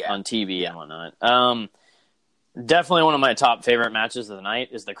 probably on TV and whatnot. Definitely one of my top favorite matches of the night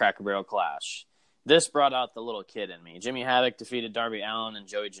is the Cracker Barrel Clash. This brought out the little kid in me. Jimmy Havoc defeated Darby Allin and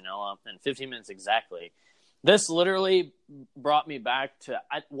Joey Janela in 15 minutes exactly. This literally brought me back to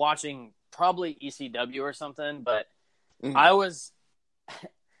watching probably ECW or something, but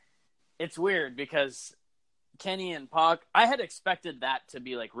it's weird because Kenny and Pac, I had expected that to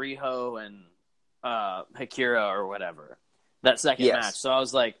be like Riho and Akira or whatever, that second match. So I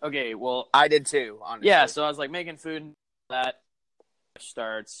was like, okay, well. I did too, honestly. Yeah, so I was like making food and that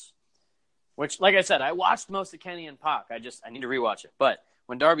starts, which, like I said, I watched most of Kenny and Pac. I need to rewatch it. But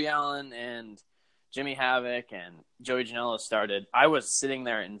when Darby Allin and Jimmy Havoc and Joey Janela started, I was sitting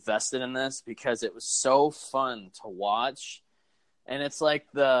there invested in this because it was so fun to watch. And it's like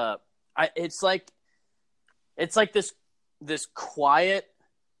it's like this quiet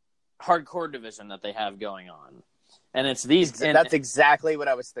hardcore division that they have going on. And it's these. That's exactly what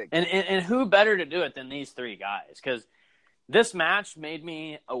I was thinking. And who better to do it than these three guys? Because this match made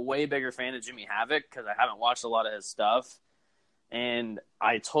me a way bigger fan of Jimmy Havoc because I haven't watched a lot of his stuff. And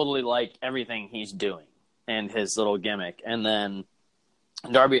I totally like everything he's doing and his little gimmick. And then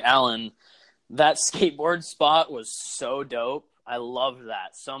Darby Allin, that skateboard spot was so dope. I loved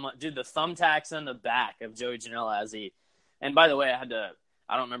that so much. Dude, the thumbtacks in the back of Joey Janela as he... And by the way, I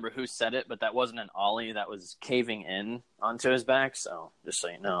don't remember who said it, but that wasn't an ollie. That was caving in onto his back. So just so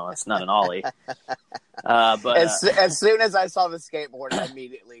you know, it's not an ollie. But as soon as I saw the skateboard, I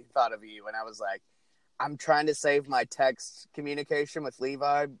immediately thought of you. And I was like, I'm trying to save my text communication with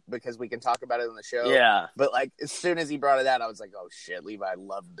Levi because we can talk about it on the show. Yeah. But like as soon as he brought it out, I was like, oh shit, Levi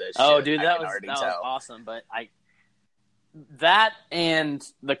loved this. Oh, shit. dude, that was awesome. But that and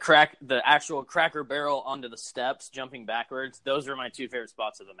the actual Cracker Barrel onto the steps, jumping backwards, those were my two favorite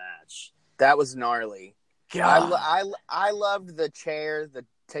spots of the match. That was gnarly. God. I loved the chair, the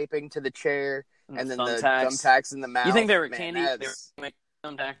taping to the chair, and then the thumbtacks in the mouth. You think they were candy? They were making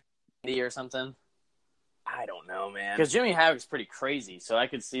thumbtack candy or something? I don't know, man. Because Jimmy Havoc's pretty crazy, so I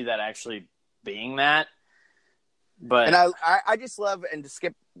could see that actually being that. But and I just love, and to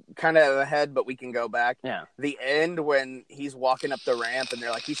skip kind of ahead, but we can go back. Yeah. The end when he's walking up the ramp and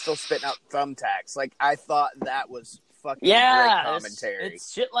they're like, he's still spitting out thumbtacks. Like, I thought that was fucking great commentary.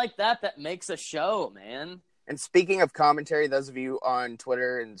 It's shit like that makes a show, man. And speaking of commentary, those of you on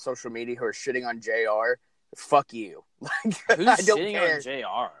Twitter and social media who are shitting on JR, fuck you. Like, who's I don't shitting care. on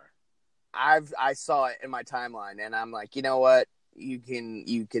JR? I saw it in my timeline, and I'm like, you know what? You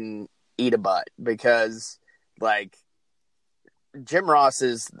can eat a butt because, like, Jim Ross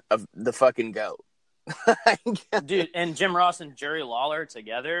is the fucking GOAT. Dude, and Jim Ross and Jerry Lawler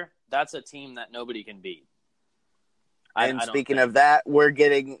together, that's a team that nobody can beat. And speaking of that, we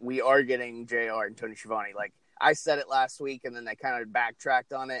are getting JR and Tony Schiavone. Like, I said it last week, and then they kind of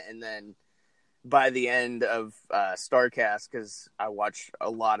backtracked on it, and then by the end of StarCast, because I watched a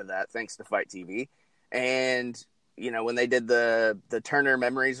lot of that thanks to Fight TV, and when they did the Turner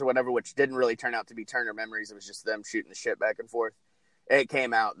Memories or whatever, which didn't really turn out to be Turner Memories, it was just them shooting the shit back and forth. It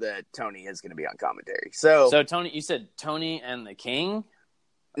came out that Tony is going to be on commentary. So Tony, you said Tony and the King?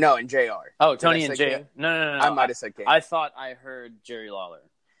 No, and JR. Oh, Tony and Jay. No. I might have said King. I thought I heard Jerry Lawler.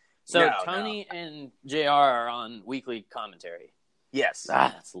 So Tony and JR are on weekly commentary. Yes.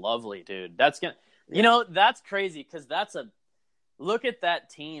 That's lovely, dude. That's that's crazy because look at that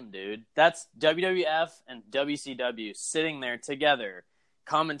team, dude. That's WWF and WCW sitting there together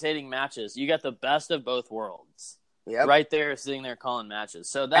commentating matches. You got the best of both worlds. Yep. Right there, sitting there calling matches.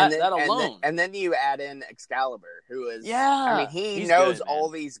 So that alone. And then you add in Excalibur, who is... Yeah. I mean, he knows good, all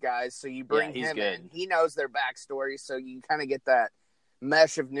these guys, so you bring him good. in. He knows their backstory, so you kind of get that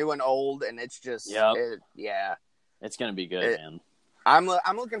mesh of new and old, and it's just... It's going to be good, man. I'm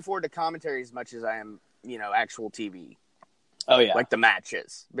looking forward to commentary as much as I am, actual TV. Oh, yeah. Like the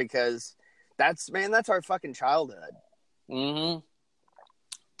matches, because that's our fucking childhood. Mm-hmm.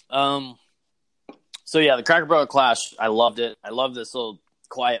 So, yeah, the Cracker Barrel Clash, I loved it. I love this little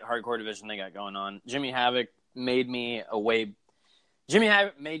quiet hardcore division they got going on. Jimmy Havoc made me a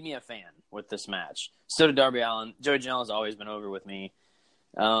fan. with this match. So did Darby Allin. Joey Janela's always been over with me.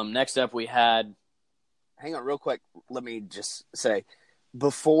 Next up, we had. Hang on, real quick. Let me just say,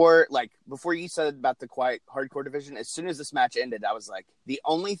 before you said about the quiet hardcore division, as soon as this match ended, I was like, the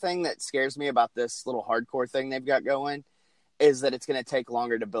only thing that scares me about this little hardcore thing they've got going is that it's going to take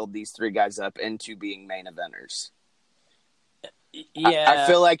longer to build these three guys up into being main eventers. Yeah, I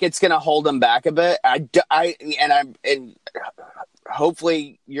feel like it's going to hold them back a bit. And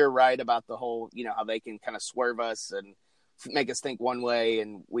hopefully you're right about the whole, how they can kind of swerve us and make us think one way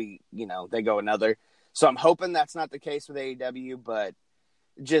and they go another. So I'm hoping that's not the case with AEW, but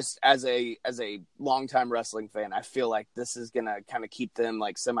just as a longtime wrestling fan, I feel like this is going to kind of keep them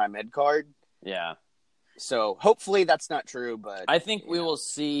like semi mid card. Yeah. So hopefully that's not true, but I think we will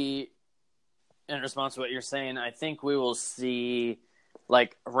see, in response to what you're saying, I think we will see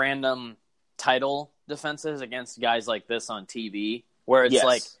like random title defenses against guys like this on TV, where it's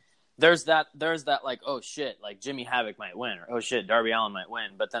like there's that like, oh shit, like Jimmy Havoc might win, or oh shit, Darby Allin might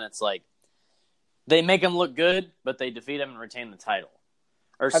win, but then it's like they make him look good, but they defeat him and retain the title.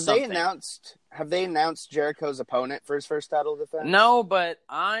 Or have something. Have they announced Jericho's opponent for his first title defense? No, but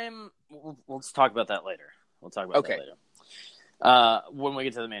let's talk about that later. We'll talk about that later. When we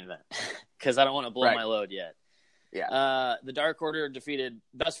get to the main event, because I don't want to blow my load yet. Yeah. The Dark Order defeated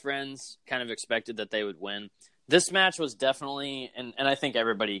Best Friends. Kind of expected that they would win. This match was definitely, and I think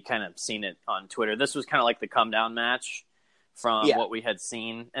everybody kind of seen it on Twitter. This was kind of like the come down match from what we had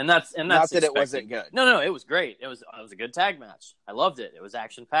seen, and that's not that expected. It wasn't good. No, it was great. It was a good tag match. I loved it. It was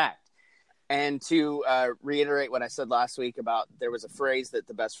action packed. And to reiterate what I said last week about there was a phrase that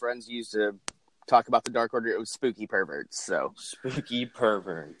the Best Friends used to talk about the Dark Order. It was spooky perverts. So spooky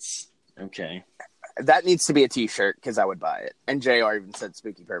perverts. Okay, that needs to be a T-shirt because I would buy it. And JR even said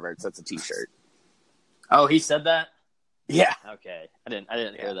spooky perverts. That's a T-shirt. Oh, he said that? Yeah. Okay. I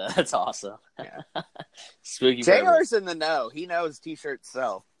didn't hear that. That's awesome. Yeah. Spooky JR's perverts. in the know. He knows T-shirts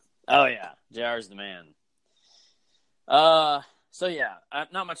sell. Oh yeah. JR's the man. So yeah,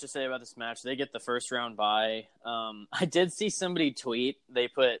 not much to say about this match. They get the first round bye. I did see somebody tweet. They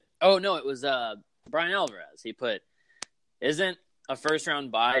put, oh no, it was Brian Alvarez. He put, isn't a first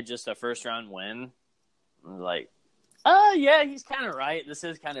round bye just a first round win? I was like, yeah, he's kind of right. This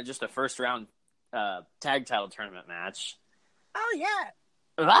is kind of just a first round tag title tournament match. Oh yeah.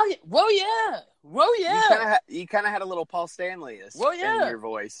 Whoa yeah. You kind of had a little Paul Stanley in your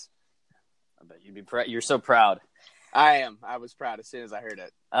voice. I bet you'd be you're so proud. I am. I was proud as soon as I heard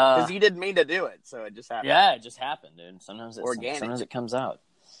it because you didn't mean to do it, so it just happened. Yeah, it just happened, dude. Sometimes it comes out.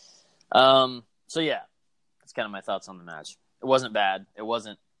 So yeah, that's kind of my thoughts on the match. It wasn't bad. It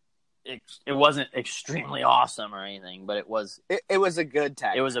wasn't extremely awesome or anything, but it was. It was a good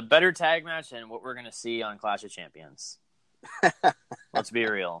tag. It was a better tag match than what we're gonna see on Clash of Champions. Let's be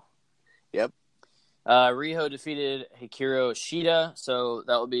real. Yep. Riho defeated Hikaru Shida, so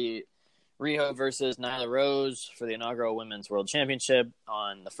that will be Riho versus Nyla Rose for the inaugural Women's World Championship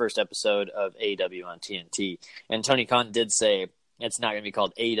on the first episode of AEW on TNT. And Tony Khan did say it's not going to be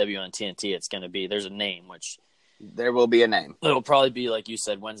called AEW on TNT. It's going to be, there's a name, which... There will be a name. It'll probably be, like you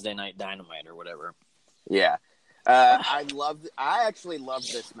said, Wednesday Night Dynamite or whatever. Yeah. I actually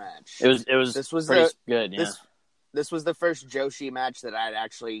loved this match. This was pretty good, yeah. This was the first Joshi match that I'd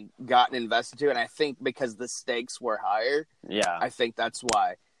actually gotten invested to, and I think because the stakes were higher, I think that's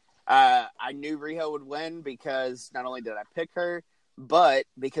why. I knew Riho would win because not only did I pick her, but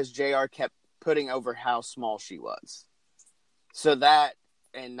because JR kept putting over how small she was. So that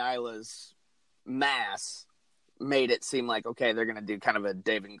and Nyla's mass made it seem like, okay, they're going to do kind of a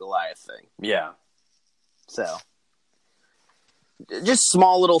David and Goliath thing. Yeah. So just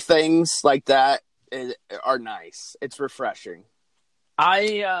small little things like that are nice. It's refreshing.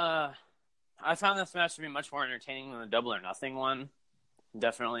 I found this match to be much more entertaining than the Double or Nothing one.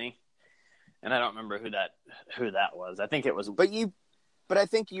 Definitely. And I don't remember who that was. I think it was. But I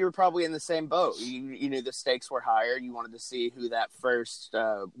think you were probably in the same boat. You knew the stakes were higher. You wanted to see who that first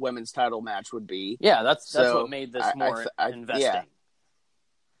women's title match would be. Yeah, that's what made this more investing.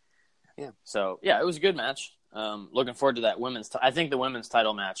 Yeah. So yeah, it was a good match. Looking forward to that women's. I think the women's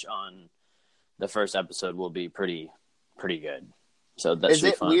title match on the first episode will be pretty good. So that should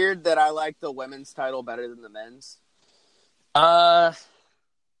be fun. Is it weird that I like the women's title better than the men's?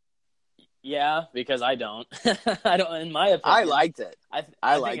 Yeah, because I don't. I don't. In my opinion, I liked it. I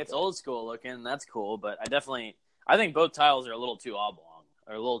think it's old school looking. That's cool, but I think both titles are a little too oblong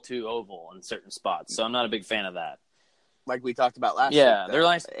or a little too oval in certain spots. So I'm not a big fan of that. Like we talked about last week. Yeah, they're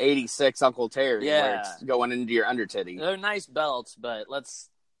nice. 86 Uncle Terry. Yeah, where it's going into your under titty. They're nice belts, but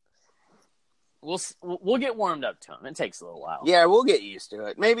We'll get warmed up to him. It takes a little while. Yeah, we'll get used to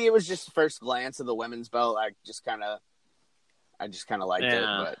it. Maybe it was just the first glance of the women's belt. I just kind of liked it,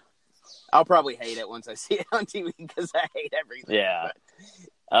 but I'll probably hate it once I see it on TV because I hate everything.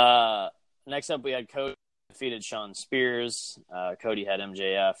 Yeah. Next up, we had Cody defeated Sean Spears. Cody had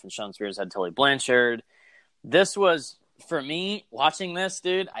MJF, and Sean Spears had Tully Blanchard. This was, for me, watching this,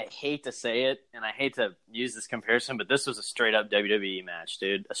 dude, I hate to say it, and I hate to use this comparison, but this was a straight-up WWE match,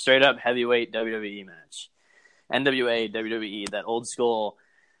 dude. A straight-up heavyweight WWE match. NWA, WWE, that old school.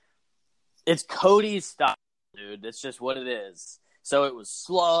 It's Cody's style, dude. It's just what it is. So it was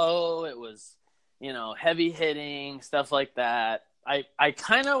slow. It was, heavy-hitting, stuff like that. I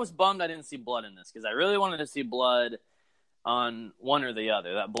kind of was bummed I didn't see blood in this because I really wanted to see blood on one or the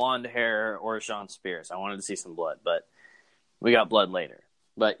other, that blonde hair or Sean Spears. I wanted to see some blood, but we got blood later.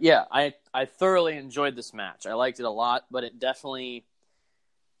 But, yeah, I thoroughly enjoyed this match. I liked it a lot, but it definitely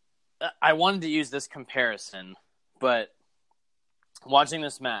 – I wanted to use this comparison, but watching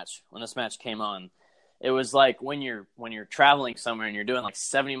this match, when this match came on, it was like when you're traveling somewhere and you're doing like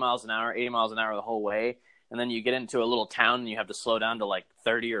 70 miles an hour, 80 miles an hour the whole way, and then you get into a little town and you have to slow down to like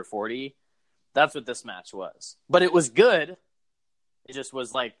 30 or 40. That's what this match was. But it was good. It just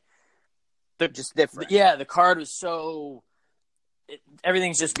was like just different. Yeah, the card was so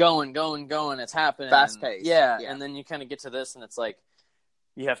everything's just going. It's happening. Fast paced. Yeah, and then you kind of get to this and it's like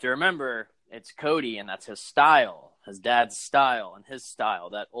you have to remember it's Cody and that's his style, his dad's style and his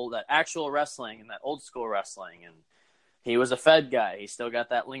style, that actual wrestling and that old school wrestling. And he was a Fed guy. He still got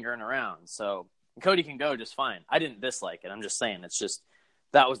that lingering around. So Cody can go just fine. I didn't dislike it. I'm just saying it's just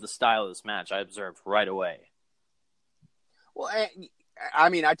that was the style of this match I observed right away. Well, I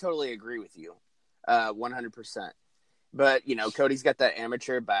mean, I totally agree with you, 100%. But Cody's got that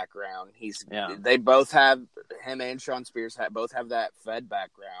amateur background. They both have him and Sean Spears both have that Fed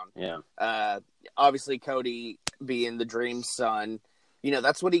background. Yeah. Obviously, Cody being the Dream son,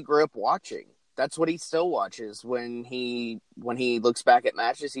 that's what he grew up watching. That's what he still watches when he looks back at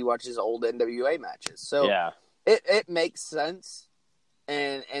matches. He watches old NWA matches. So yeah, it makes sense,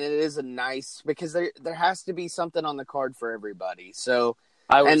 and it is a nice because there has to be something on the card for everybody. So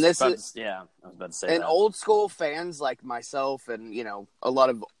I was about to say that. Old school fans like myself, and a lot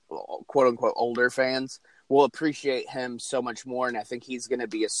of quote unquote older fans will appreciate him so much more, and I think he's going to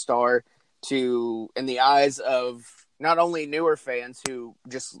be a star in the eyes of not only newer fans who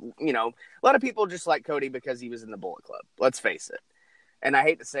just, a lot of people just like Cody because he was in the Bullet Club. Let's face it. And I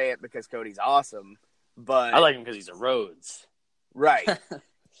hate to say it because Cody's awesome, but I like him because he's a Rhodes. Right.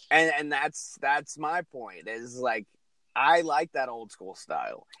 and that's my point is like, I like that old school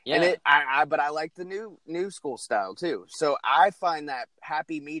style. Yeah. And but I like the new school style too. So I find that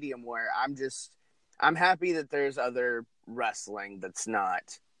happy medium where I'm happy that there's other wrestling that's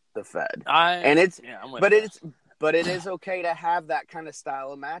not the Fed. But it is okay to have that kind of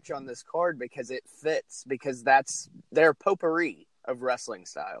style of match on this card because it fits, because that's their potpourri of wrestling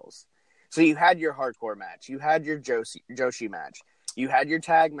styles. So you had your hardcore match, you had your Joshi match, you had your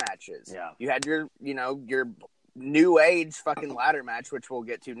tag matches, you had your new age fucking ladder match, which we'll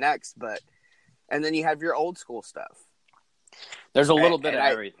get to next, and then you have your old school stuff. There's a little bit of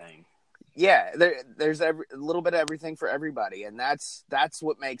everything. Yeah, there's a little bit of everything for everybody, and that's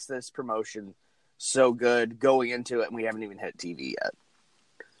what makes this promotion so good going into it, and we haven't even hit TV yet.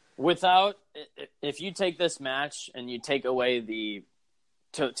 If you take this match and you take away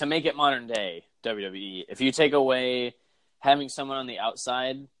to make it modern day WWE, if you take away having someone on the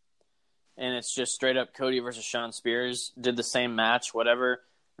outside and it's just straight up Cody versus Sean Spears, did the same match, whatever,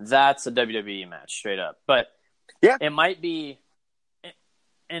 that's a WWE match straight up. But yeah, it might be,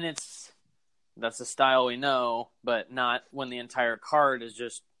 and that's the style we know, but not when the entire card is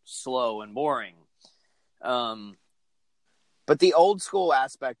just slow and boring. But the old school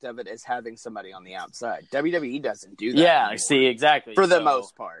aspect of it is having somebody on the outside. WWE doesn't do that. Yeah, anymore, see, exactly. For the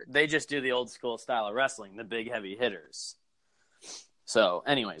most part. They just do the old school style of wrestling, the big heavy hitters. So,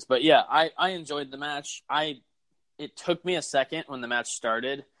 anyways, but yeah, I enjoyed the match. It took me a second when the match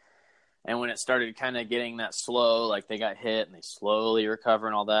started, and when it started kind of getting that slow, like they got hit and they slowly recover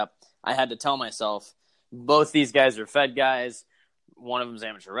and all that, I had to tell myself, both these guys are Fed guys. One of them's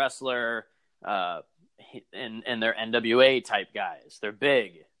amateur wrestler. And they're NWA type guys. They're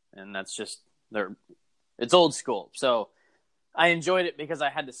big, and that's just it's old school. So I enjoyed it because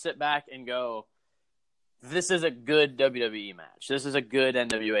I had to sit back and go, this is a good WWE match. This is a good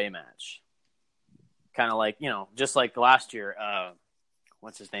NWA match. Kind of like, just like last year,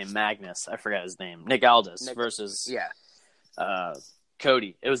 what's his name? Magnus. I forgot his name. Nick Aldis versus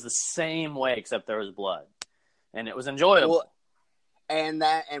Cody. It was the same way except there was blood, and it was enjoyable. Well, And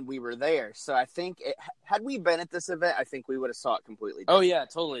we were there. So I think had we been at this event, I think we would have saw it completely Oh different. yeah,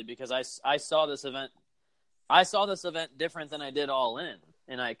 totally. Because I saw this event. I saw this event different than I did All In,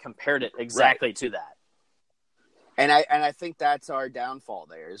 and I compared it exactly to that. And I think that's our downfall.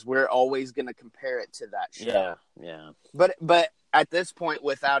 There is we're always going to compare it to that show. Yeah. But at this point,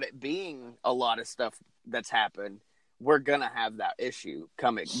 without it being a lot of stuff that's happened, we're gonna have that issue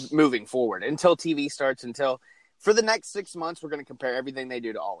moving forward until TV starts. For the next 6 months, we're going to compare everything they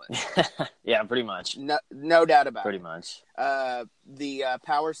do to All In. Yeah, pretty much. No doubt about it. Pretty much. The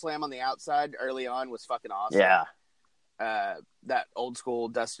power slam on the outside early on was fucking awesome. Yeah. That old school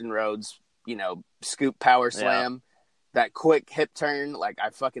Dustin Rhodes, scoop power slam, that quick hip turn, like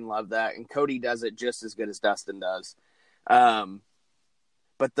I fucking love that. And Cody does it just as good as Dustin does.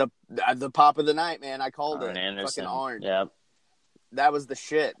 But the pop of the night, man, I called Arn it. Anderson. Fucking Arn. Yep. That was the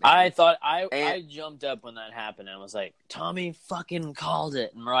shit, man. I thought I jumped up when that happened and was like, Tommy fucking called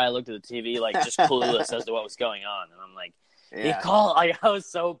it. And Mariah looked at the TV like just clueless as to what was going on. And I'm like, he called. Like, I was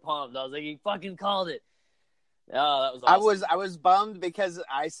so pumped. I was like, he fucking called it. Oh, that was awesome. I was bummed because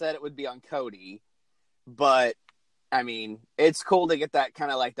I said it would be on Cody, but I mean, it's cool to get that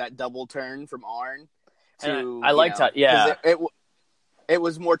kind of like that double turn from Arn. I liked how, it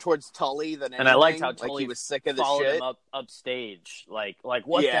was more towards Tully than anything. And I liked how Tully he was sick of the followed shit. him upstage. Like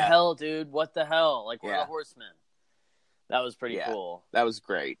what the hell, dude? What the hell? Like, we're the Horsemen. That was pretty cool. That was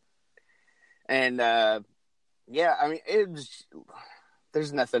great. And, I mean,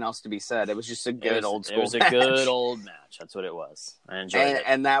 there's nothing else to be said. It was just a good old school match. It was a good old match. That's what it was. I enjoyed it.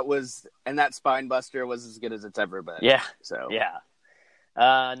 And that spine buster was as good as it's ever been. Yeah. So. Yeah.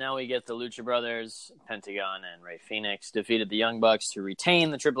 Now we get the Lucha Brothers, Pentagon and Rey Fénix defeated the Young Bucks to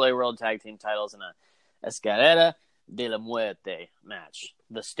retain the AAA World Tag Team titles in a Escalera de la Muerte match.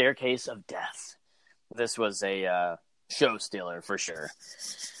 The Staircase of Death. This was a show stealer for sure.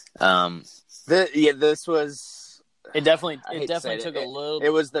 This was. It definitely took a little. It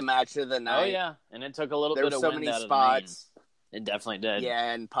was the match of the night. Oh yeah, and it took a little bit of so wind many out spots. of the main. It definitely did.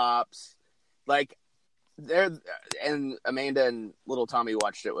 Yeah, and pops. Like. And Amanda and little Tommy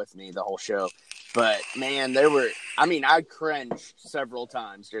watched it with me the whole show, but man, I cringed several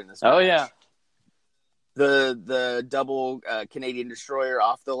times during this match. Oh yeah, the double Canadian Destroyer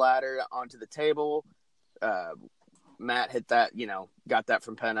off the ladder onto the table. Matt hit that, got that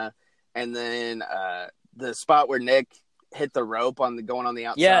from Penna, and then the spot where Nick hit the rope going on the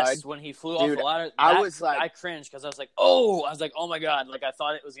outside. Yes, when he flew off the ladder, I cringed because I was like, oh my god, like I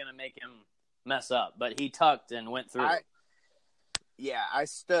thought it was gonna make him mess up, but he tucked and went through. I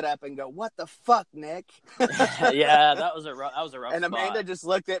stood up and go, "What the fuck, Nick?" Yeah, that was a rough. And Amanda spot. just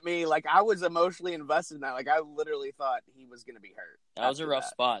looked at me like I was emotionally invested in that. Like I literally thought he was going to be hurt. That was a rough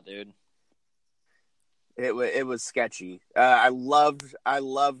spot, dude. It was sketchy. I loved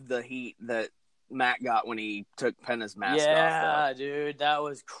the heat that Matt got when he took Penna's mask off. Yeah, dude, that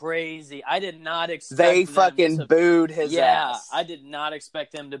was crazy. I did not expect they fucking booed his ass. I did not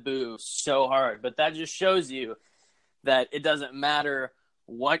expect them to boo so hard, but that just shows you that it doesn't matter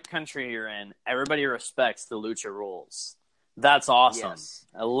what country you're in. Everybody respects the lucha rules. That's awesome. Yes.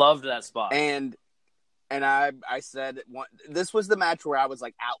 I loved that spot. And I said this was the match where I was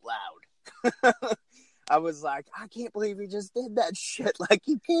like out loud. I was like, I can't believe he just did that shit. Like,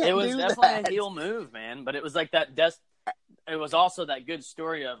 you can't do that. It was definitely a heel move, man. But it was like that. It was also that good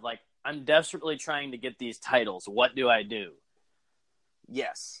story of like, I'm desperately trying to get these titles. What do I do?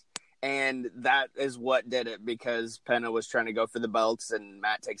 Yes. And that is what did it, because Penna was trying to go for the belts and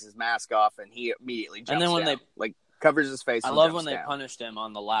Matt takes his mask off and he immediately jumps and then when down. They covers his face. I love when they punished him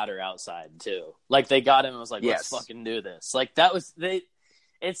on the ladder outside too. Like they got him and was like, let's fucking do this. Like that was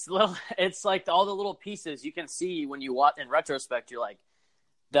It's like all the little pieces you can see when you watch in retrospect. You're like,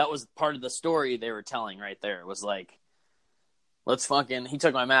 that was part of the story they were telling right there. It was like, he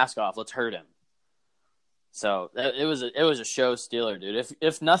took my mask off. Let's hurt him. So it was a show stealer, dude.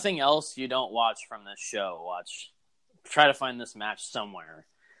 If nothing else, you don't watch from this show. Try to find this match somewhere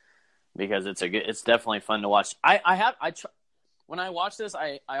because it's definitely fun to watch. When I watch this,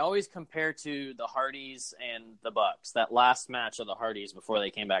 I always compare to the Hardys and the Bucks, that last match of the Hardys before they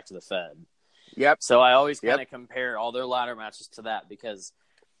came back to the Fed. Yep. So I always kind of compare all their ladder matches to that because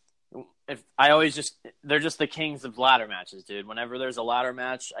they're just the kings of ladder matches, dude. Whenever there's a ladder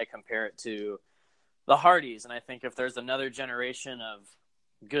match, I compare it to the Hardys. And I think if there's another generation of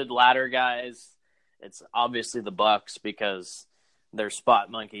good ladder guys, it's obviously the Bucks because they're spot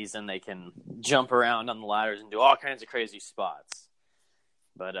monkeys and they can jump around on the ladders and do all kinds of crazy spots.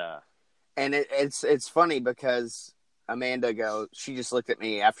 But and it's funny because Amanda she just looked at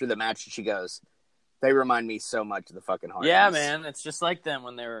me after the match and she goes, They remind me so much of the fucking Hardys. Yeah, man, it's just like them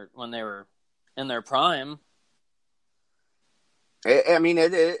when they were in their prime.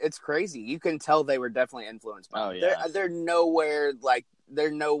 It's crazy. You can tell they were definitely influenced by. Oh, them. yeah. They're nowhere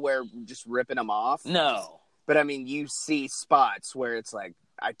just ripping them off. No, but I mean, you see spots where it's like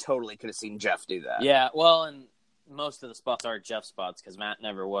I totally could have seen Jeff do that. yeah. Well, and most of the spots are Jeff spots because Matt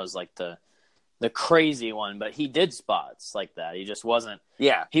never was like the crazy one, but he did spots like that. He just wasn't.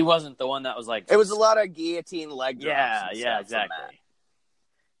 Yeah, he wasn't the one that was like. It was a lot of guillotine leg drops. Yeah, exactly.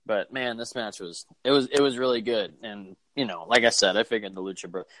 But man, this match was really good, and like I said, I figured the Lucha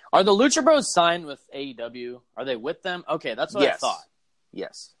Bros. Are the Lucha Bros signed with AEW? Are they with them? Okay, that's what I thought.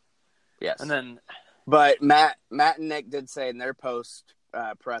 Yes. And then, but Matt and Nick did say in their post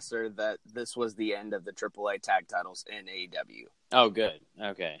presser that this was the end of the AAA tag titles in AEW. Oh, good.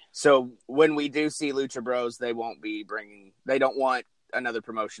 Okay. So when we do see Lucha Bros, they don't want another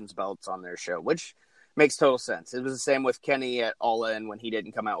promotion's belts on their show, which makes total sense. It was the same with Kenny at All In when he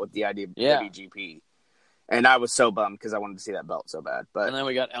didn't come out with the idea of WGP. And I was so bummed because I wanted to see that belt so bad. But and then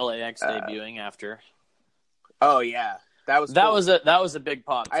we got LAX debuting after. Oh yeah, that was a big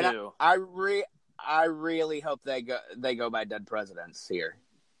pop too. I really hope they go by Dead Presidents here.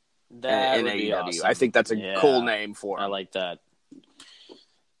 That in would be AEW. awesome. I think that's a cool name for them. I like that.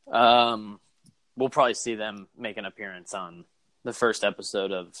 We'll probably see them make an appearance on the first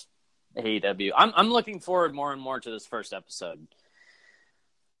episode of AEW. I'm looking forward more and more to this first episode.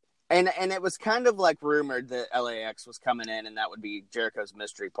 And it was kind of like rumored that LAX was coming in, and that would be Jericho's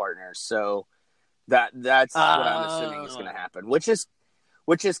mystery partner. So that's what I'm assuming is going to happen, which is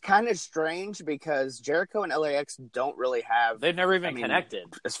kind of strange because Jericho and LAX don't really have. They've never even connected,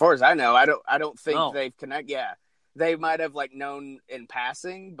 as far as I know. I don't think they've connected. Yeah, they might have known in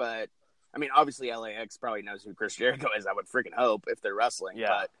passing, but I mean, obviously LAX probably knows who Chris Jericho is. I would freaking hope if they're wrestling.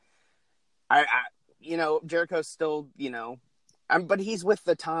 Yeah. But Jericho's still but he's with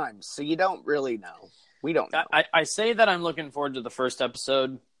the times, so you don't really know. We don't know. I say that I'm looking forward to the first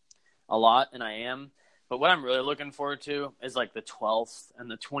episode a lot, and I am. But what I'm really looking forward to is like the 12th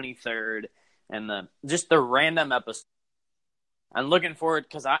and the 23rd and the random episode. I'm looking forward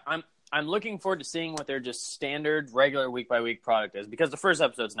because I'm looking forward to seeing what their just standard, regular week by week product is because the first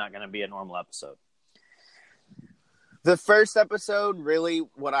episode's not going to be a normal episode. The first episode, really,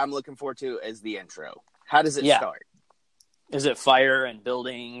 what I'm looking forward to is the intro. How does it start? Is it fire and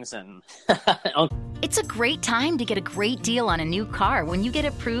buildings and... It's a great time to get a great deal on a new car when you get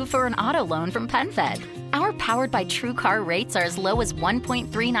approved for an auto loan from PenFed. Our Powered by True Car rates are as low as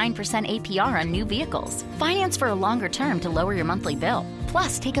 1.39% APR on new vehicles. Finance for a longer term to lower your monthly bill.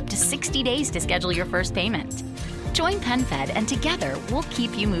 Plus, take up to 60 days to schedule your first payment. Join PenFed and together we'll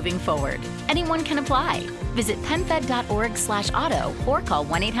keep you moving forward. Anyone can apply. Visit PenFed.org/auto or call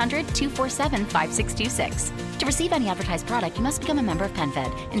 1-800-247-5626. To receive any advertised product, you must become a member of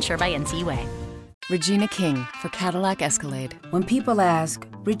PenFed, insured by NCUA. Regina King for Cadillac Escalade. When people ask,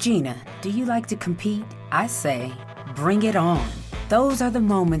 Regina, do you like to compete? I say, bring it on. Those are the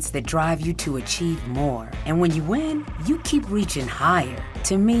moments that drive you to achieve more. And when you win, you keep reaching higher.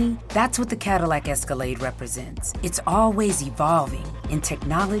 To me, that's what the Cadillac Escalade represents. It's always evolving in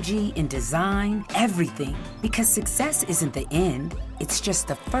technology, in design, everything. Because success isn't the end, it's just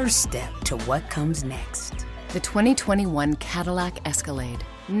the first step to what comes next. The 2021 Cadillac Escalade.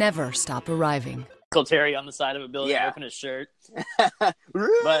 Never stop arriving. Uncle Terry on the side of a building ripping his shirt.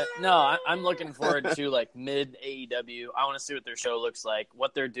 But no, I'm looking forward to like mid AEW. I want to see what their show looks like,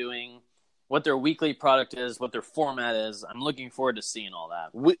 what they're doing, what their weekly product is, what their format is. I'm looking forward to seeing all that.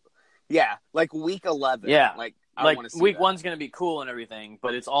 Like week 11. Yeah, I want to see week that. One's going to be cool and everything,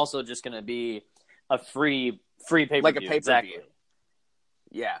 but it's also just going to be a free pay-per-view. Like a pay-per-view. Exactly.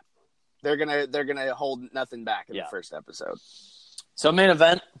 Yeah, they're gonna hold nothing back in the first episode. So main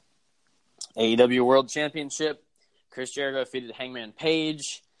event, AEW World Championship. Chris Jericho defeated Hangman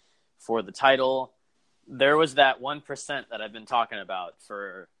Page for the title. There was that 1% that I've been talking about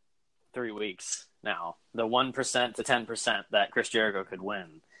for 3 weeks now. The 1% to 10% that Chris Jericho could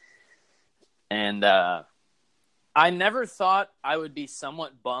win. And I never thought I would be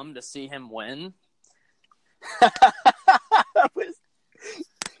somewhat bummed to see him win.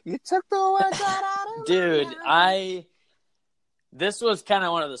 You took the words out of Dude, this was kind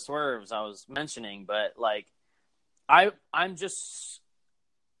of one of the swerves I was mentioning, but like, I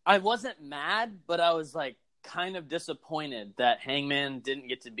wasn't mad, but I was like kind of disappointed that Hangman didn't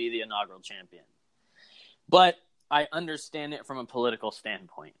get to be the inaugural champion. But I understand it from a political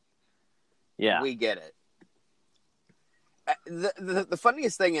standpoint. Yeah, we get it. The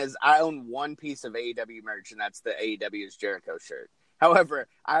funniest thing is I own one piece of AEW merch, and that's the AEW's Jericho shirt. However,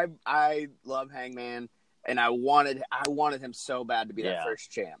 I love Hangman, and I wanted him so bad to be that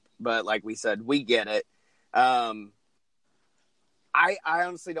first champ. But like we said, we get it. I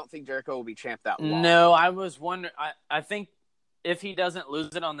honestly don't think Jericho will be champ that long. No, I was wondering. I think if he doesn't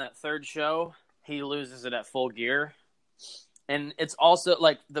lose it on that third show, he loses it at Full Gear. And it's also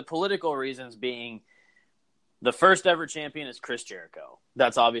like the political reasons being the first ever champion is Chris Jericho.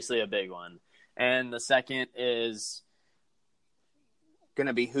 That's obviously a big one. And the second is going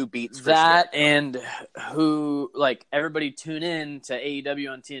to be who beats Chris that Jericho. And who, like, everybody tune in to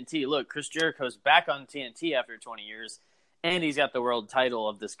AEW on TNT. Look, Chris Jericho's back on TNT after 20 years, and he's got the world title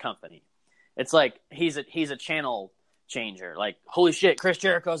of this company. It's like he's a channel changer. Like, holy shit, Chris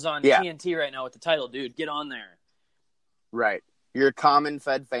Jericho's on TNT right now with the title, dude. Get on there. Right. Your common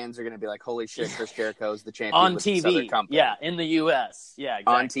Fed fans are going to be like, holy shit, Chris Jericho's the champion on with TV. this other company. Yeah, in the U.S. Yeah,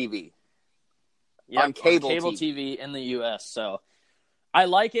 exactly. On TV. Yep, on cable TV in the U.S. So I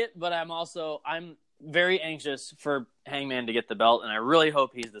like it, but I'm very anxious for Hangman to get the belt, and I really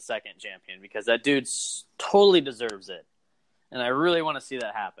hope he's the second champion because that dude totally deserves it, and I really want to see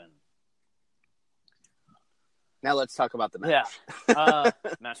that happen. Now let's talk about the match. Yeah,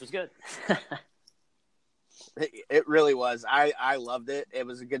 match was good. It really was. I loved it. It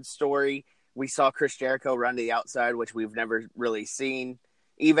was a good story. We saw Chris Jericho run to the outside, which we've never really seen.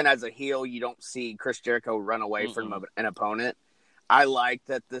 Even as a heel, you don't see Chris Jericho run away from an opponent. I like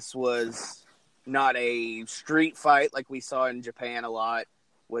that this was not a street fight like we saw in Japan a lot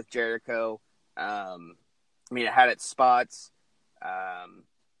with Jericho. I mean, it had its spots.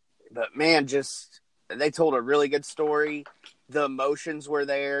 But, man, they told a really good story. The emotions were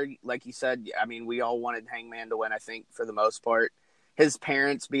there. Like you said, I mean, we all wanted Hangman to win, I think, for the most part. His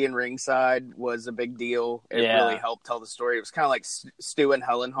parents being ringside was a big deal. It really helped tell the story. It was kind of like Stu and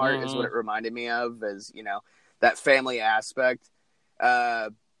Helen Hart is what it reminded me of, as, you know, that family aspect.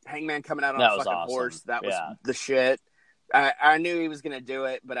 Hangman coming out on a fucking horse, that was the shit. I knew he was going to do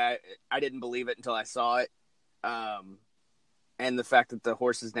it, but I didn't believe it until I saw it. And the fact that the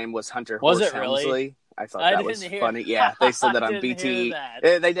horse's name was Hunter Horse Helmsley. Really? I thought that was funny. Yeah, they said that on BT.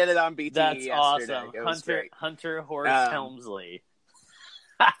 They did it on BT. That's yesterday. Awesome. Hunter Horse Helmsley.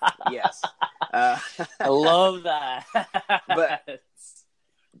 Yes. I love that.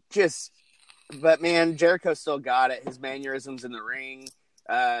 But man, Jericho still got it. His mannerisms in the ring,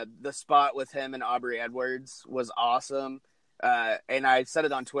 the spot with him and Aubrey Edwards was awesome. And I said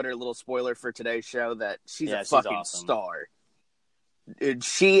it on Twitter, a little spoiler for today's show, that she's a fucking awesome star. Dude,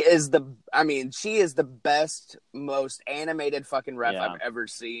 she is the best, most animated fucking ref I've ever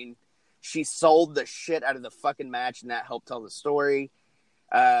seen. She sold the shit out of the fucking match, and that helped tell the story.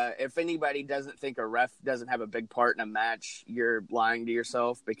 If anybody doesn't think a ref doesn't have a big part in a match, you're lying to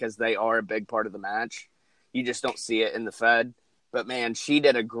yourself, because they are a big part of the match. You just don't see it in the Fed. But man, she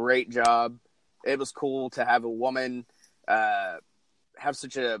did a great job. It was cool to have a woman have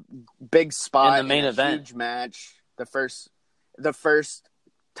such a big spot in the main event, huge match, the first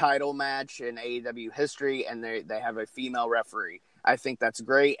title match in AEW history, and they have a female referee. I think that's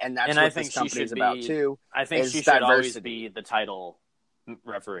great, and that's what this company's about too. I think she should always be the title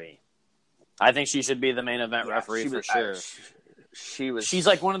referee. I think she should be the main event referee for sure. She's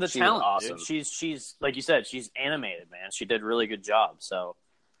like one of the talent. Awesome. She's like you said, she's animated, man. She did a really good job. So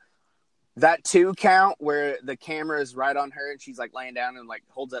that 2 count where the camera is right on her and she's like laying down and like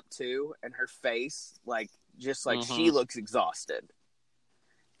holds up 2, and her face she looks exhausted.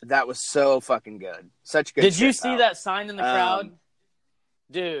 That was so fucking good. Such good. Did you see that sign in the crowd,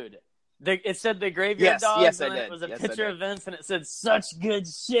 dude? It said the Graveyard Dogs. Yes, I and did. It was a picture of Vince, and it said "such good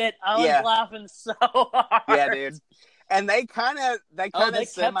shit." I was laughing so hard. Yeah, dude. And they kind of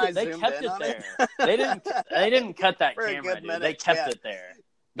semi They zoomed kept in it on there. They didn't cut that for camera, a good minute. They kept it there.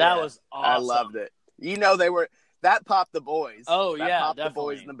 That was awesome. I loved it. You know, that popped the boys. Oh that yeah, popped definitely.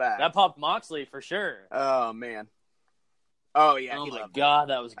 The boys in the back. That popped Moxley for sure. Oh man. Oh yeah. Oh my god,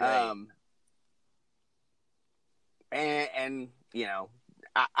 that was great. And you know,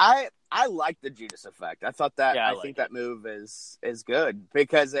 I like the Judas effect. I thought that I think that move is good,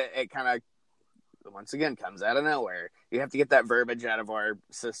 because it kind of once again comes out of nowhere. You have to get that verbiage out of our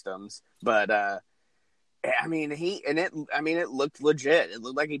systems, but I mean it looked legit. It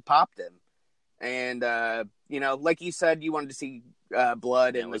looked like he popped him, and you know, like you said, you wanted to see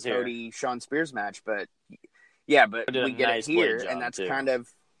blood in the Cody Shawn Spears match, but we get it here, and that's kind of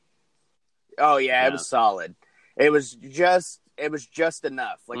it was solid. It was just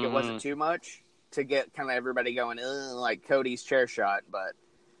enough. Like it wasn't too much to get kind of everybody going, like Cody's chair shot. But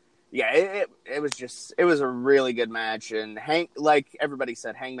yeah, it was a really good match. And like everybody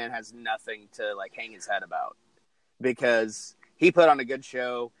said, Hangman has nothing to like hang his head about, because he put on a good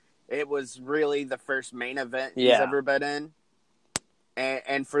show. It was really the first main event he's ever been in.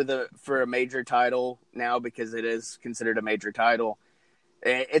 And for a major title now, because it is considered a major title,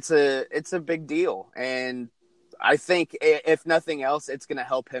 it's a big deal. And I think if nothing else, it's going to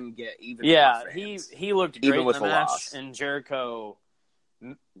help him get even more fans. he looked great in the match, loss. And Jericho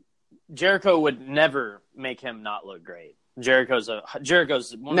would never make him not look great. Jericho's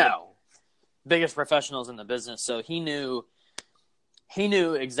one of the biggest professionals in the business, so he knew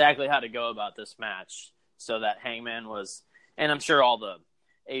exactly how to go about this match so that Hangman was, and I'm sure all the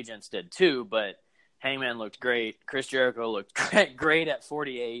agents did too, but Hangman looked great. Chris Jericho looked great at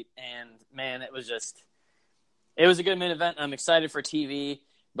 48, and man, it was a good main event. I'm excited for TV,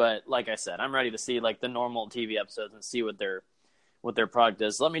 but like I said, I'm ready to see like the normal TV episodes and see what their product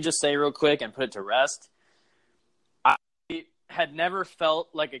is. Let me just say real quick and put it to rest. I had never felt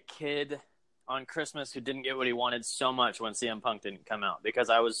like a kid on Christmas who didn't get what he wanted so much when CM Punk didn't come out, because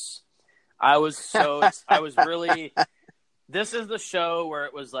I was really, this is the show where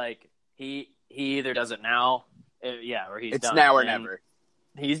it was like, he either does it now, or he's done. It's now or never.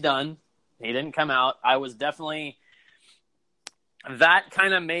 He's done. He didn't come out. I was definitely, that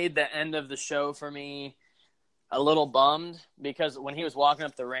kind of made the end of the show for me a little bummed, because when he was walking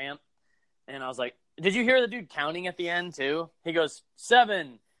up the ramp, and I was like, did you hear the dude counting at the end too? He goes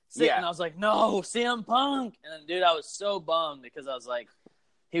 7, 6, and I was like, no, CM Punk. And dude, I was so bummed, because I was like,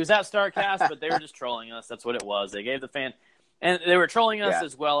 he was at StarCast, but they were just trolling us. That's what it was. They gave the fan, and they were trolling us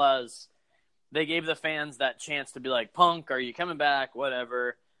as well as they gave the fans that chance to be like, Punk, are you coming back?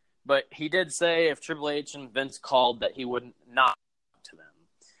 Whatever. But he did say if Triple H and Vince called that he wouldn't not to them.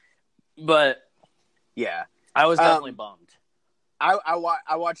 But I was definitely bummed.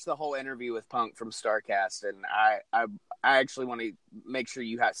 I watched the whole interview with Punk from StarCast, and I actually want to make sure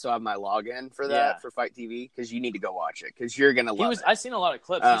you still have my login for that for Fight TV, because you need to go watch it, because you're gonna love it. I've seen a lot of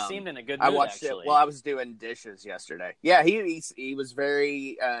clips. He seemed in a good mood. I watched actually. it while I was doing dishes yesterday. Yeah, he was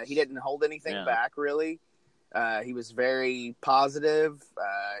very. He didn't hold anything back really. He was very positive.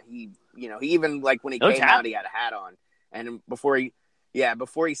 He even like when he came out, he had a hat on, and before he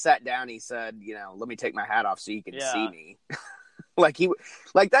sat down, he said, let me take my hat off so you can see me.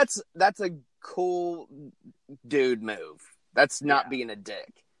 That's a cool dude move. That's not being a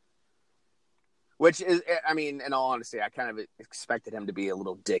dick. Which is, I mean, in all honesty, I kind of expected him to be a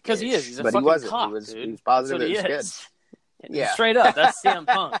little dick, because he is. He's a but fucking he wasn't. cop, he was dude. positive. It was good. Yeah, straight up. That's CM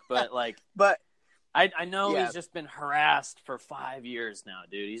Punk. But I know Yeah. he's just been harassed for 5 years now,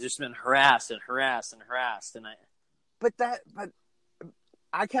 dude. He's just been harassed, and But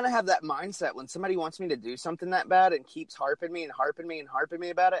I kind of have that mindset when somebody wants me to do something that bad and keeps harping me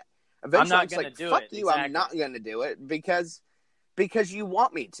about it. Eventually, I'm not going to do fuck it. you. Exactly. I'm not going to do it because you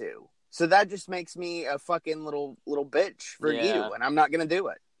want me to. So that just makes me a fucking little bitch for you, and I'm not going to do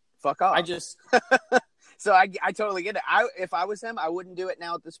it. Fuck off. So I totally get it. If I was him, I wouldn't do it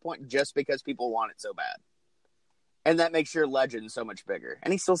now at this point, just because people want it so bad. And that makes your legend so much bigger.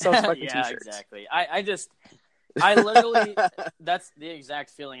 And he still sells fucking t-shirts. Exactly. I literally, that's the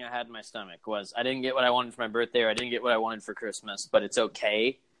exact feeling I had in my stomach, was I didn't get what I wanted for my birthday, or I didn't get what I wanted for Christmas, but it's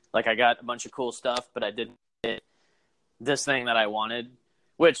okay. Like, I got a bunch of cool stuff, but I didn't get this thing that I wanted,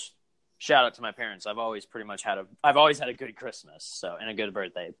 which, shout out to my parents. I've always had a good Christmas, and a good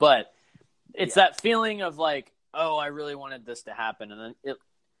birthday. But it's that feeling of like, oh, I really wanted this to happen. And then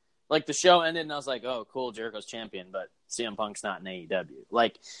the show ended, and I was like, oh, cool, Jericho's champion, but CM Punk's not in AEW.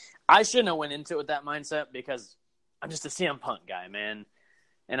 Like, I shouldn't have went into it with that mindset, because I'm just a CM Punk guy, man.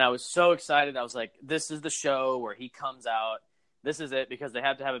 And I was so excited. I was like, this is the show where he comes out. This is it, because they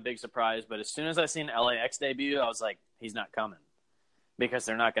have to have a big surprise. But as soon as I seen LAX debut, I was like, he's not coming, because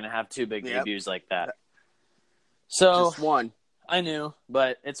they're not going to have two big debuts like that. So just one. I knew,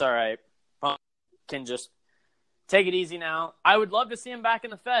 but it's all right. Punk can just take it easy now. I would love to see him back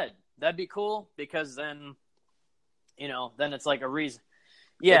in the Fed. That'd be cool, because then, then it's like a reason.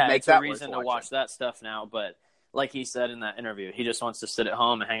 Yeah, it's a reason to watch that stuff now. But like he said in that interview, he just wants to sit at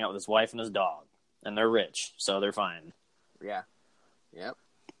home and hang out with his wife and his dog. And they're rich, so they're fine. Yeah. Yep.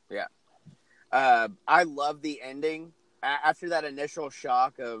 Yeah. I love the ending. After that initial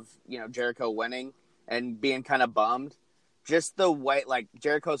shock of, Jericho winning and being kind of bummed, just the way, like,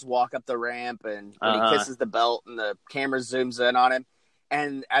 Jericho's walk up the ramp and when he kisses the belt and the camera zooms in on him,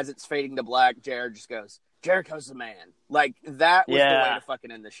 and as it's fading to black, JR just goes, Jericho's the man. Like, that was the way to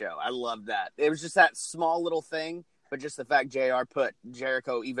fucking end the show. I love that. It was just that small little thing, but just the fact JR put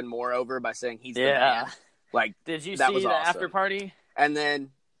Jericho even more over by saying he's the man. Like, did you that see was the awesome. after party? And then,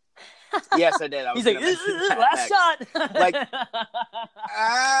 Yes, I did. I was He's like, last shot. Like,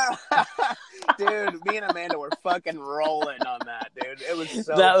 dude, me and Amanda were fucking rolling on that, dude. It was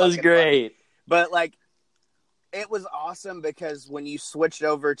so that was great. Fun. But like, it was awesome because when you switched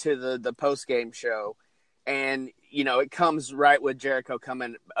over to the post game show, and you know it comes right with Jericho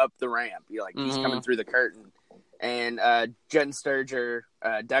coming up the ramp. You're like, he's coming through the curtain, and Jen Sturger,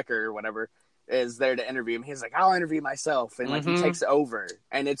 Decker, or whatever, is there to interview him. He's like, I'll interview myself, and like he takes over,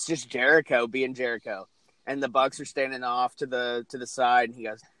 and it's just Jericho being Jericho, and the Bucks are standing off to the side, and he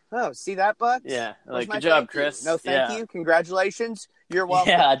goes, "Oh, see that, Bucks? Yeah, Where's like good job, Chris. No, thank you. Congratulations. You're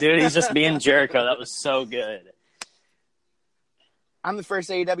welcome." Yeah, dude, he's just being Jericho. That was so good. I'm the first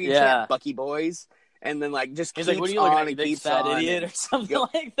AEW champ, Bucky Boys. And then, like, just he's keeps like, what are you looking on at, and big keeps fat on. idiot or something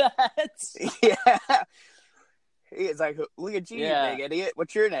like that? Yeah. He's like, look at you, you big idiot.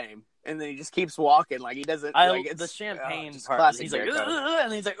 What's your name? And then he just keeps walking. Like, he doesn't. Like, it's the champagne just part. He's like,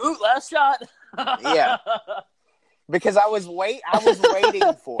 and he's like, ooh, last shot. Yeah. Because I was waiting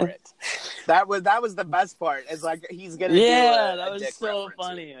for it. That was the best part. It's like, he's going to do that was dick so reference.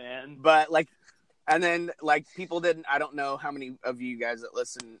 funny, man. But, like, and then, like, people didn't, I don't know how many of you guys that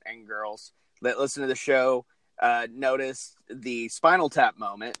listen, and girls that listen to the show, noticed the Spinal Tap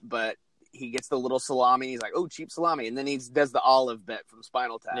moment, but he gets the little salami. He's like, oh, cheap salami. And then he does the olive bit from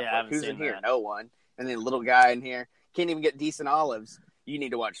Spinal Tap. Yeah, like, who's in here? No one. And then a little guy in here can't even get decent olives. You need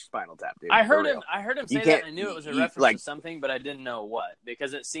to watch Spinal Tap, dude. I heard him say that. I knew it was a reference to something, but I didn't know what,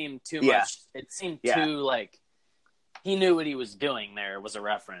 because it seemed too much. It seemed too, like, he knew what he was doing there was a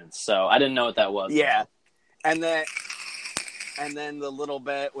reference. So I didn't know what that was. Yeah. And then the little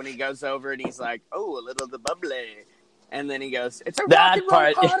bit when he goes over and he's like, oh, a little the bubbly. And then he goes, it's a rock and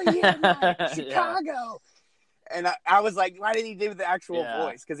roll party here tonight, Chicago. And I was like, why didn't he do the actual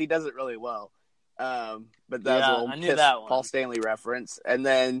voice? Because he does it really well. But that was a little Kiss Paul Stanley reference. And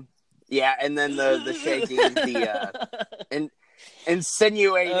then, the shaking, the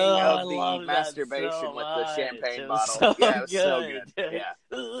insinuating of the masturbation with the champagne bottle. It was so good. Yeah.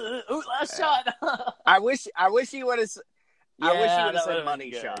 Ooh, last shot. I wish he would have. I wish he would have said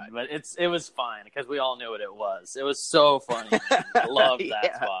money good, shot. But it was fine because we all knew what it was. It was so funny. I love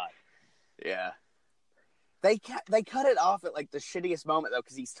that spot. Yeah. They cut it off at like the shittiest moment though,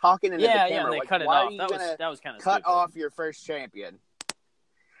 because he's talking into the camera. Yeah, and they like, cut it off. That was kind of cut off your first champion.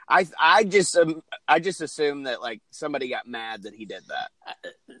 I just assumed that like somebody got mad that he did that.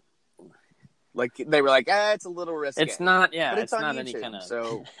 Like they were like, it's a little risky. It's not, but it's on not YouTube, any kind of.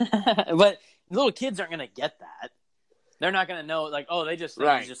 So, but little kids aren't gonna get that. They're not gonna know. Like, oh, they just think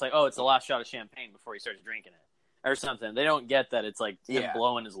it's just like, oh, it's the last shot of champagne before he starts drinking it or something. They don't get that it's like him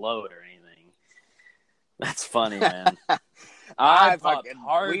blowing his load or anything. That's funny, man. I popped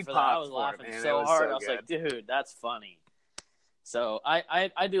hard for that. I was laughing so hard. I was like, dude, that's funny. So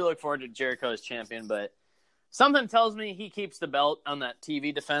I do look forward to Jericho as champion, but something tells me he keeps the belt on that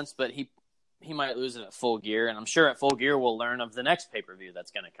TV defense, but he might lose it at Full Gear, and I'm sure at Full Gear we'll learn of the next pay-per-view that's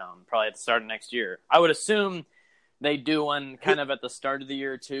going to come, probably at the start of next year. I would assume they do one kind of at the start of the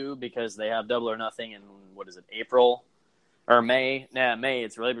year too, because they have Double or Nothing in, what is it, April or May? Nah, May,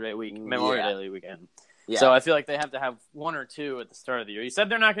 it's Labor Day week, Memorial Day weekend. Yeah. So I feel like they have to have one or two at the start of the year. You said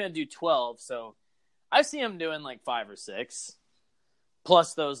they're not going to do 12, so I see them doing like 5 or 6,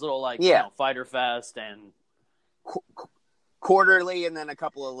 plus those little Fighter Fest and quarterly, and then a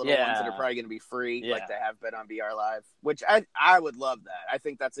couple of little ones that are probably going to be free, like they have been on BR Live, which I would love that. I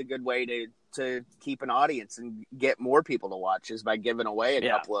think that's a good way to keep an audience and get more people to watch, is by giving away a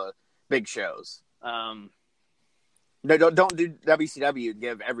couple of big shows. No, don't do WCW.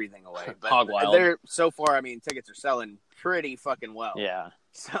 Give everything away. But Hogwild. They're so far. I mean, tickets are selling pretty fucking well. Yeah.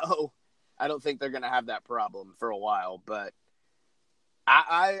 So I don't think they're gonna have that problem for a while. But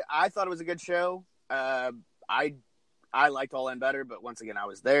I thought it was a good show. I liked All In better, but once again, I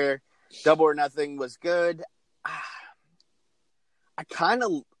was there. Double or Nothing was good. I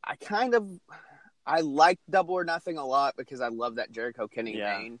liked Double or Nothing a lot because I love that Jericho Kenny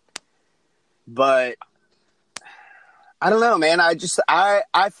Kane. But I don't know, man. I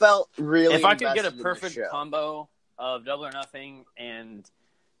felt really. If I could get a perfect combo of Double or Nothing and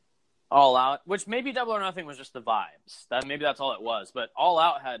All Out, which maybe Double or Nothing was just the vibes. Maybe that's all it was. But All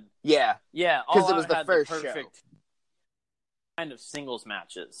Out had because it was the first perfect show. Kind of singles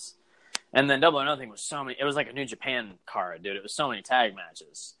matches, and then Double or Nothing was so many. It was like a New Japan card, dude. It was so many tag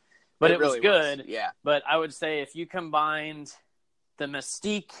matches, but it really was good. Yeah. But I would say if you combined the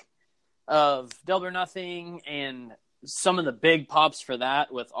mystique of Double or Nothing and some of the big pops for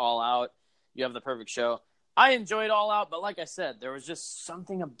that with All Out, you have the perfect show. I enjoyed All Out, but like I said, there was just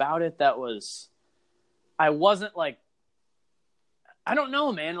something about it that was, I wasn't like, I don't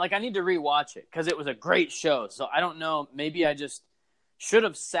know, man. Like, I need to rewatch it because it was a great show. So I don't know. Maybe I just should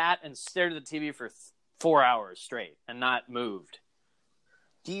have sat and stared at the TV for 4 hours straight and not moved.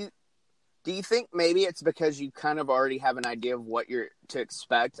 Do you think maybe it's because you kind of already have an idea of what you're to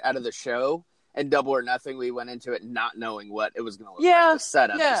expect out of the show? And Double or Nothing, we went into it not knowing what it was going to look like. The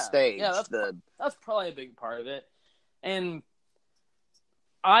setup, the stage. Yeah, that's probably a big part of it. And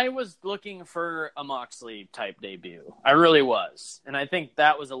I was looking for a Moxley-type debut. I really was. And I think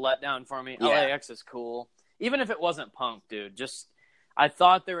that was a letdown for me. Yeah. LAX is cool. Even if it wasn't Punk, dude. I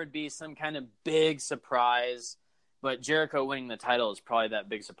thought there would be some kind of big surprise, but Jericho winning the title is probably that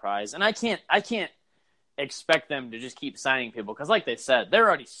big surprise. And I can't expect them to just keep signing people because, like they said, they're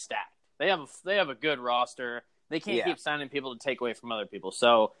already stacked. They have a good roster. They can't keep signing people to take away from other people.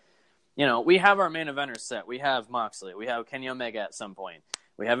 So, we have our main eventers set. We have Moxley. We have Kenny Omega at some point.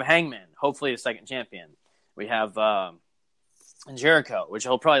 We have Hangman, hopefully the second champion. We have Jericho, which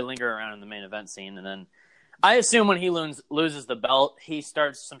he'll probably linger around in the main event scene. And then I assume when he loses the belt, he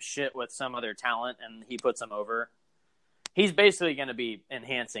starts some shit with some other talent and he puts them over. He's basically going to be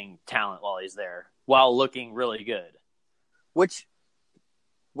enhancing talent while he's there, while looking really good. Which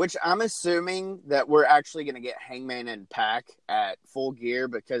I'm assuming that we're actually going to get Hangman and Pac at Full Gear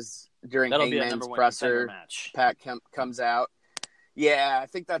because during Hangman's presser, Pac comes out. Yeah, I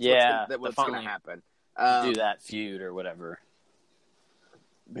think that's what's going to happen. Do that feud or whatever.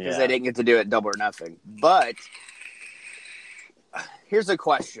 Because they didn't get to do it Double or Nothing. But here's a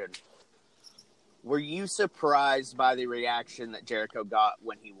question. Were you surprised by the reaction that Jericho got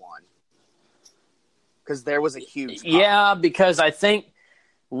when he won? Because there was a huge pop. Yeah, because I think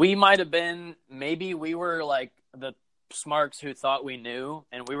we might have been, maybe we were like the smarks who thought we knew,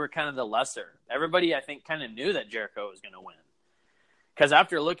 and we were kind of the lesser. Everybody, I think, kind of knew that Jericho was going to win. Because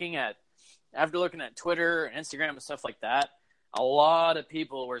after looking at Twitter and Instagram and stuff like that, a lot of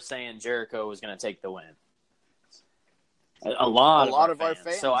people were saying Jericho was going to take the win. A lot of our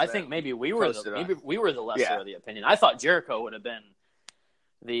fans. So I think maybe we were the lesser of the opinion. I thought Jericho would have been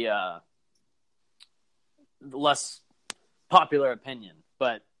the less popular opinion,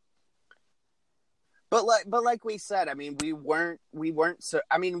 but like we said, I mean, we weren't shocked.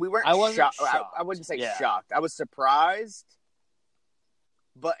 I wouldn't say shocked. I was surprised.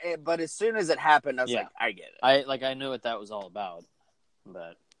 But as soon as it happened, I was like, I get it. I knew what that was all about.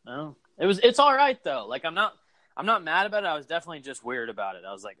 But no, it's all right though. Like I'm not mad about it. I was definitely just weird about it.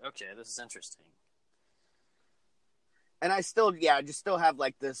 I was like, okay, this is interesting. And I still have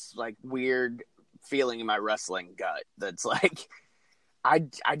like this like weird feeling in my wrestling gut that's like, I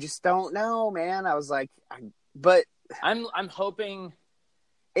just don't know, man. I was like, but I'm hoping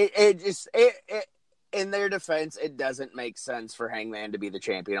it in their defense, it doesn't make sense for Hangman to be the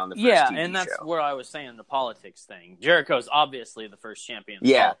champion on the first TV and that's show. where I was saying the politics thing. Jericho's obviously the first champion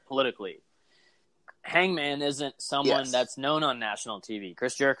politically. Hangman isn't someone that's known on national TV.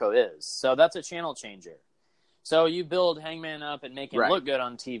 Chris Jericho is. So that's a channel changer. So you build Hangman up and make him look good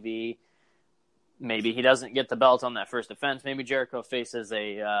on TV. Maybe he doesn't get the belt on that first defense. Maybe Jericho faces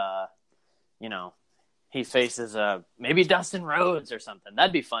maybe Dustin Rhodes or something.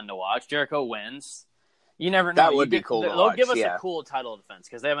 That'd be fun to watch. Jericho wins. You never know. That would be cool to watch. They'll give us a cool title defense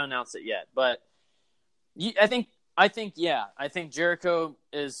because they haven't announced it yet. But I think Jericho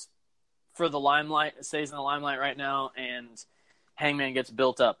is for the limelight, stays in the limelight right now, and Hangman gets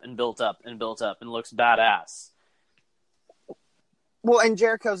built up and built up and built up and looks badass. Well, and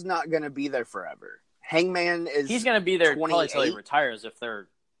Jericho's not going to be there forever. Hangman is He's going to be there probably until he retires if they're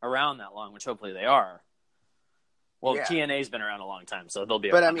around that long, which hopefully they are. Well, TNA's been around a long time, so they'll be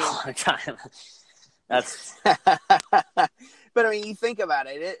around a long time. That's. But I mean, you think about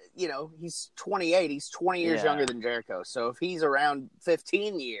it. He's 28. He's 20 years younger than Jericho. So if he's around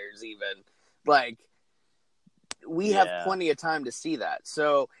 15 years, even we have plenty of time to see that.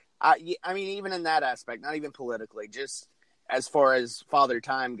 So I mean, even in that aspect, not even politically, just as far as Father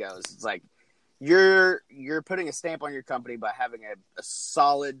Time goes, it's like you're putting a stamp on your company by having a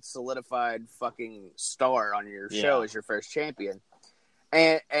solid, solidified fucking star on your show as your first champion.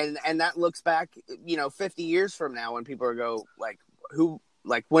 And that looks back, 50 years from now when people are go like who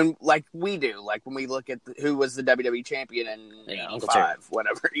like when like we do like when we look at who was the WWE champion in '85,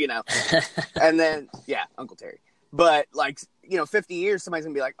 whatever, and then Uncle Terry. But 50 years, somebody's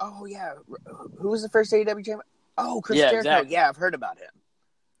gonna be like, oh yeah, who was the first AEW champion? Oh, Chris Jericho. Exactly. Yeah, I've heard about him.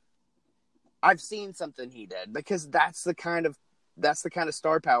 I've seen something he did because that's the kind of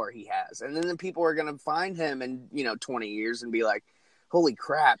star power he has. And then people are gonna find him in 20 years and be like, holy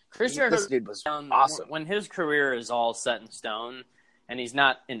crap, Chris Jericho, this dude was awesome. When his career is all set in stone and he's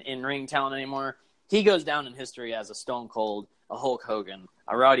not an in-ring talent anymore, he goes down in history as a Stone Cold, a Hulk Hogan,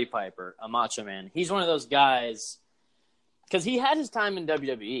 a Roddy Piper, a Macho Man. He's one of those guys because he had his time in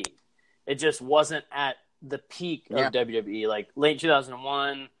WWE. It just wasn't at the peak of WWE. Like late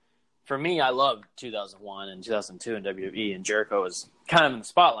 2001, for me, I loved 2001 and 2002 in WWE, and Jericho was kind of in the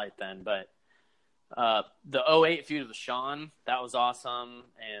spotlight then. But the 08 feud with Shawn, that was awesome.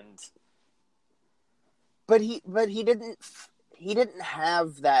 And But he didn't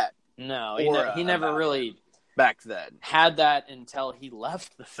have that. No, he never really back then had that until he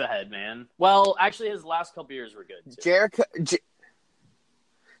left the Fed, man. Well, actually, his last couple years were good too.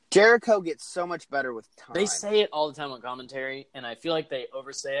 Jericho gets so much better with time. They say it all the time on commentary, and I feel like they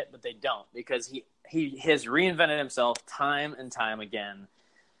oversay it, but they don't, because he has reinvented himself time and time again.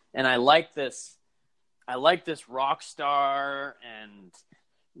 And I like this rock star and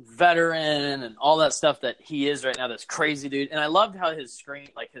veteran and all that stuff that he is right now, this crazy dude. And I loved how his screen,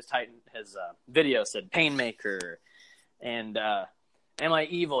 like his video said Painmaker and Am I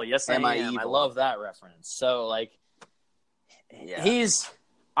Evil? Yes, I am. I love that reference. So like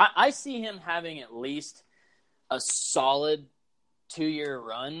I see him having at least a solid 2-year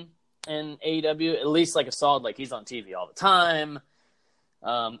run in AEW, at least like a solid, like he's on TV all the time.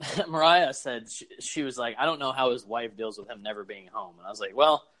 Mariah said she was like, I don't know how his wife deals with him never being home. And I was like,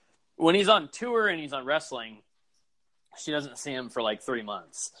 well, when he's on tour and he's on wrestling, she doesn't see him for like 3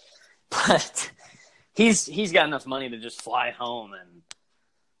 months. But he's got enough money to just fly home and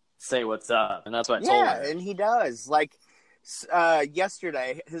say what's up. And that's what I told her. Yeah, and he does. Like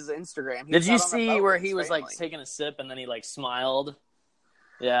yesterday, his Instagram. Did you see where he was like taking a sip and then he like smiled?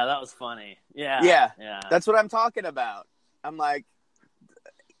 Yeah, that was funny. Yeah. That's what I'm talking about. I'm like,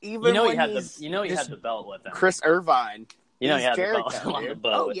 even he had the belt with him. Chris Irvine. He had Jericho, the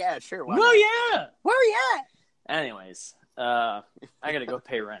belt. Oh yeah, sure. Well, yeah. Where are you at? Anyways, I gotta go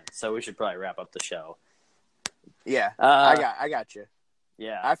pay rent, so we should probably wrap up the show. Yeah, I got you.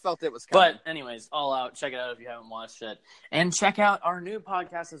 Yeah, I felt it was coming. But anyways, All Out. Check it out if you haven't watched it, and check out our new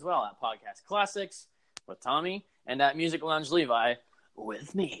podcast as well at Podcast Classics with Tommy and at Music Lounge Levi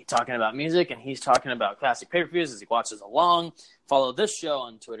with me, talking about music, and he's talking about classic pay-per-views as he watches along. Follow this show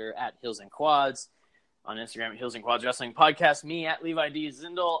on Twitter at Heels and Quads, on Instagram at Heels and Quads Wrestling Podcast, me at Levi D.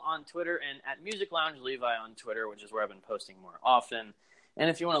 Zindel on Twitter, and at Music Lounge Levi on Twitter, which is where I've been posting more often. And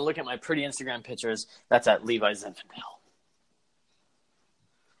if you want to look at my pretty Instagram pictures, that's at Levi Zinfandel.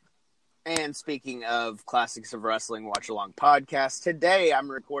 And speaking of Classics of Wrestling Watch-Along podcast, today I'm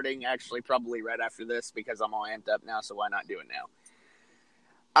recording actually probably right after this because I'm all amped up now, so why not do it now?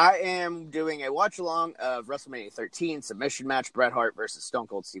 I am doing a watch-along of WrestleMania 13 submission match, Bret Hart versus Stone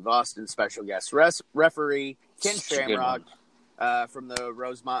Cold Steve Austin, special guest referee Ken Shamrock from the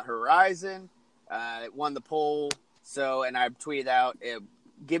Rosemont Horizon. It won the poll, and I tweeted out,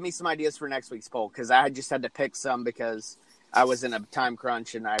 give me some ideas for next week's poll, because I just had to pick some because I was in a time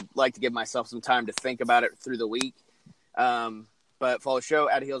crunch, and I'd like to give myself some time to think about it through the week. But follow the show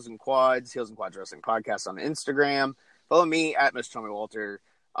at Heels and Quads Wrestling Podcast on Instagram. Follow me at Mr. Tommy Walter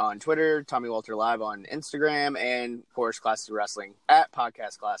on Twitter, Tommy Walter Live on Instagram, and of course, Classics of Wrestling at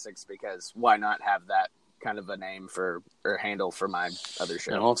Podcast Classics, because why not have that kind of a name or handle for my other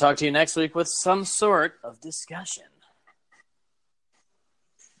show? And we'll talk to you next week with some sort of discussion.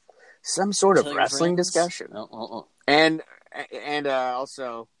 Some sort of wrestling discussion. And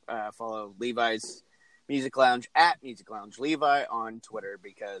also follow Levi's Music Lounge at Music Lounge Levi on Twitter,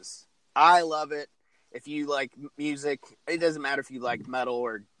 because I love it. If you like music, it doesn't matter if you like metal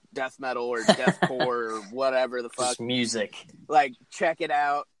or death metal or deathcore or whatever the fuck. Just music. Like, check it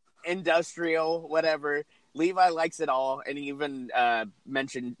out. Industrial, whatever. Levi likes it all, and he even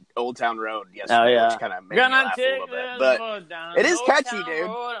mentioned Old Town Road yesterday, which kind of made me laugh a little bit. But it is catchy, dude.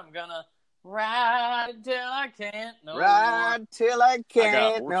 I'm gonna ride till I can't no more. Ride till I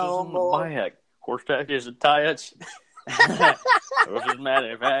can't no more. Horseback is a touch. Horses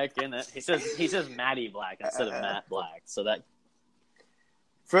Matty Black in it. He says Matty Black instead of Matt Black. So that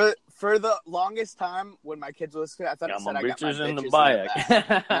for the longest time when my kids listened to it, I thought it said I got my bitches in the back.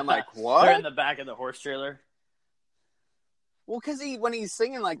 And I'm like, what? They're in the back of the horse trailer. Well, because when he's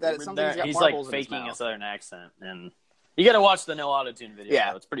singing like that, it's something he's like faking a southern accent, and you got to watch the no autotune video.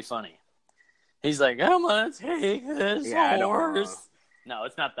 Yeah, it's pretty funny. He's like, I'm gonna take this horse. No,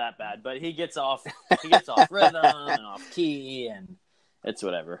 it's not that bad, but he gets off rhythm and off key, and it's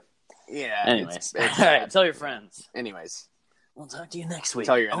whatever. Yeah. Anyways, all right, tell your friends. Anyways, we'll talk to you next week.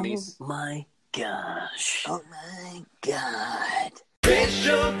 Tell your enemies. Oh my gosh. Oh my god. Reach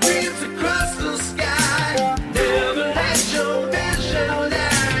your dreams across the sky. Never let your vision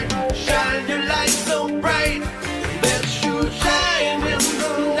die. Shine your light so bright that you shine in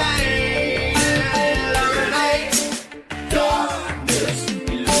the night. Dark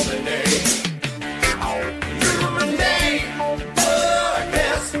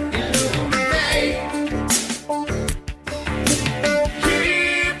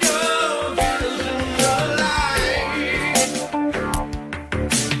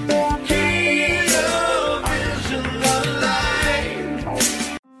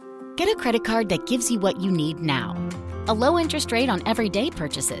credit card that gives you what you need now. A low interest rate on everyday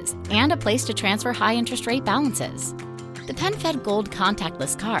purchases and a place to transfer high interest rate balances. The PenFed Gold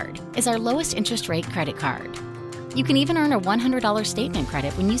Contactless Card is our lowest interest rate credit card. You can even earn a $100 statement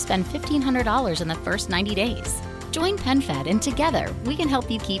credit when you spend $1,500 in the first 90 days. Join PenFed and together we can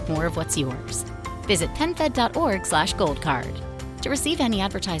help you keep more of what's yours. Visit PenFed.org/goldcard. To receive any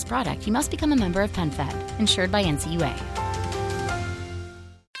advertised product, you must become a member of PenFed, insured by NCUA.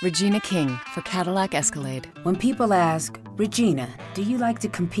 Regina King for Cadillac Escalade. When people ask, Regina, do you like to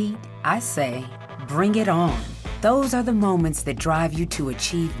compete? I say, bring it on. Those are the moments that drive you to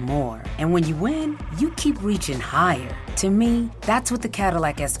achieve more. And when you win, you keep reaching higher. To me, that's what the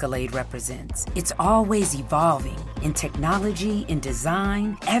Cadillac Escalade represents. It's always evolving in technology, in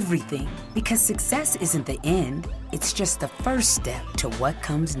design, everything. Because success isn't the end, it's just the first step to what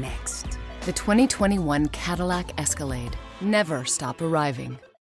comes next. The 2021 Cadillac Escalade. Never stop arriving.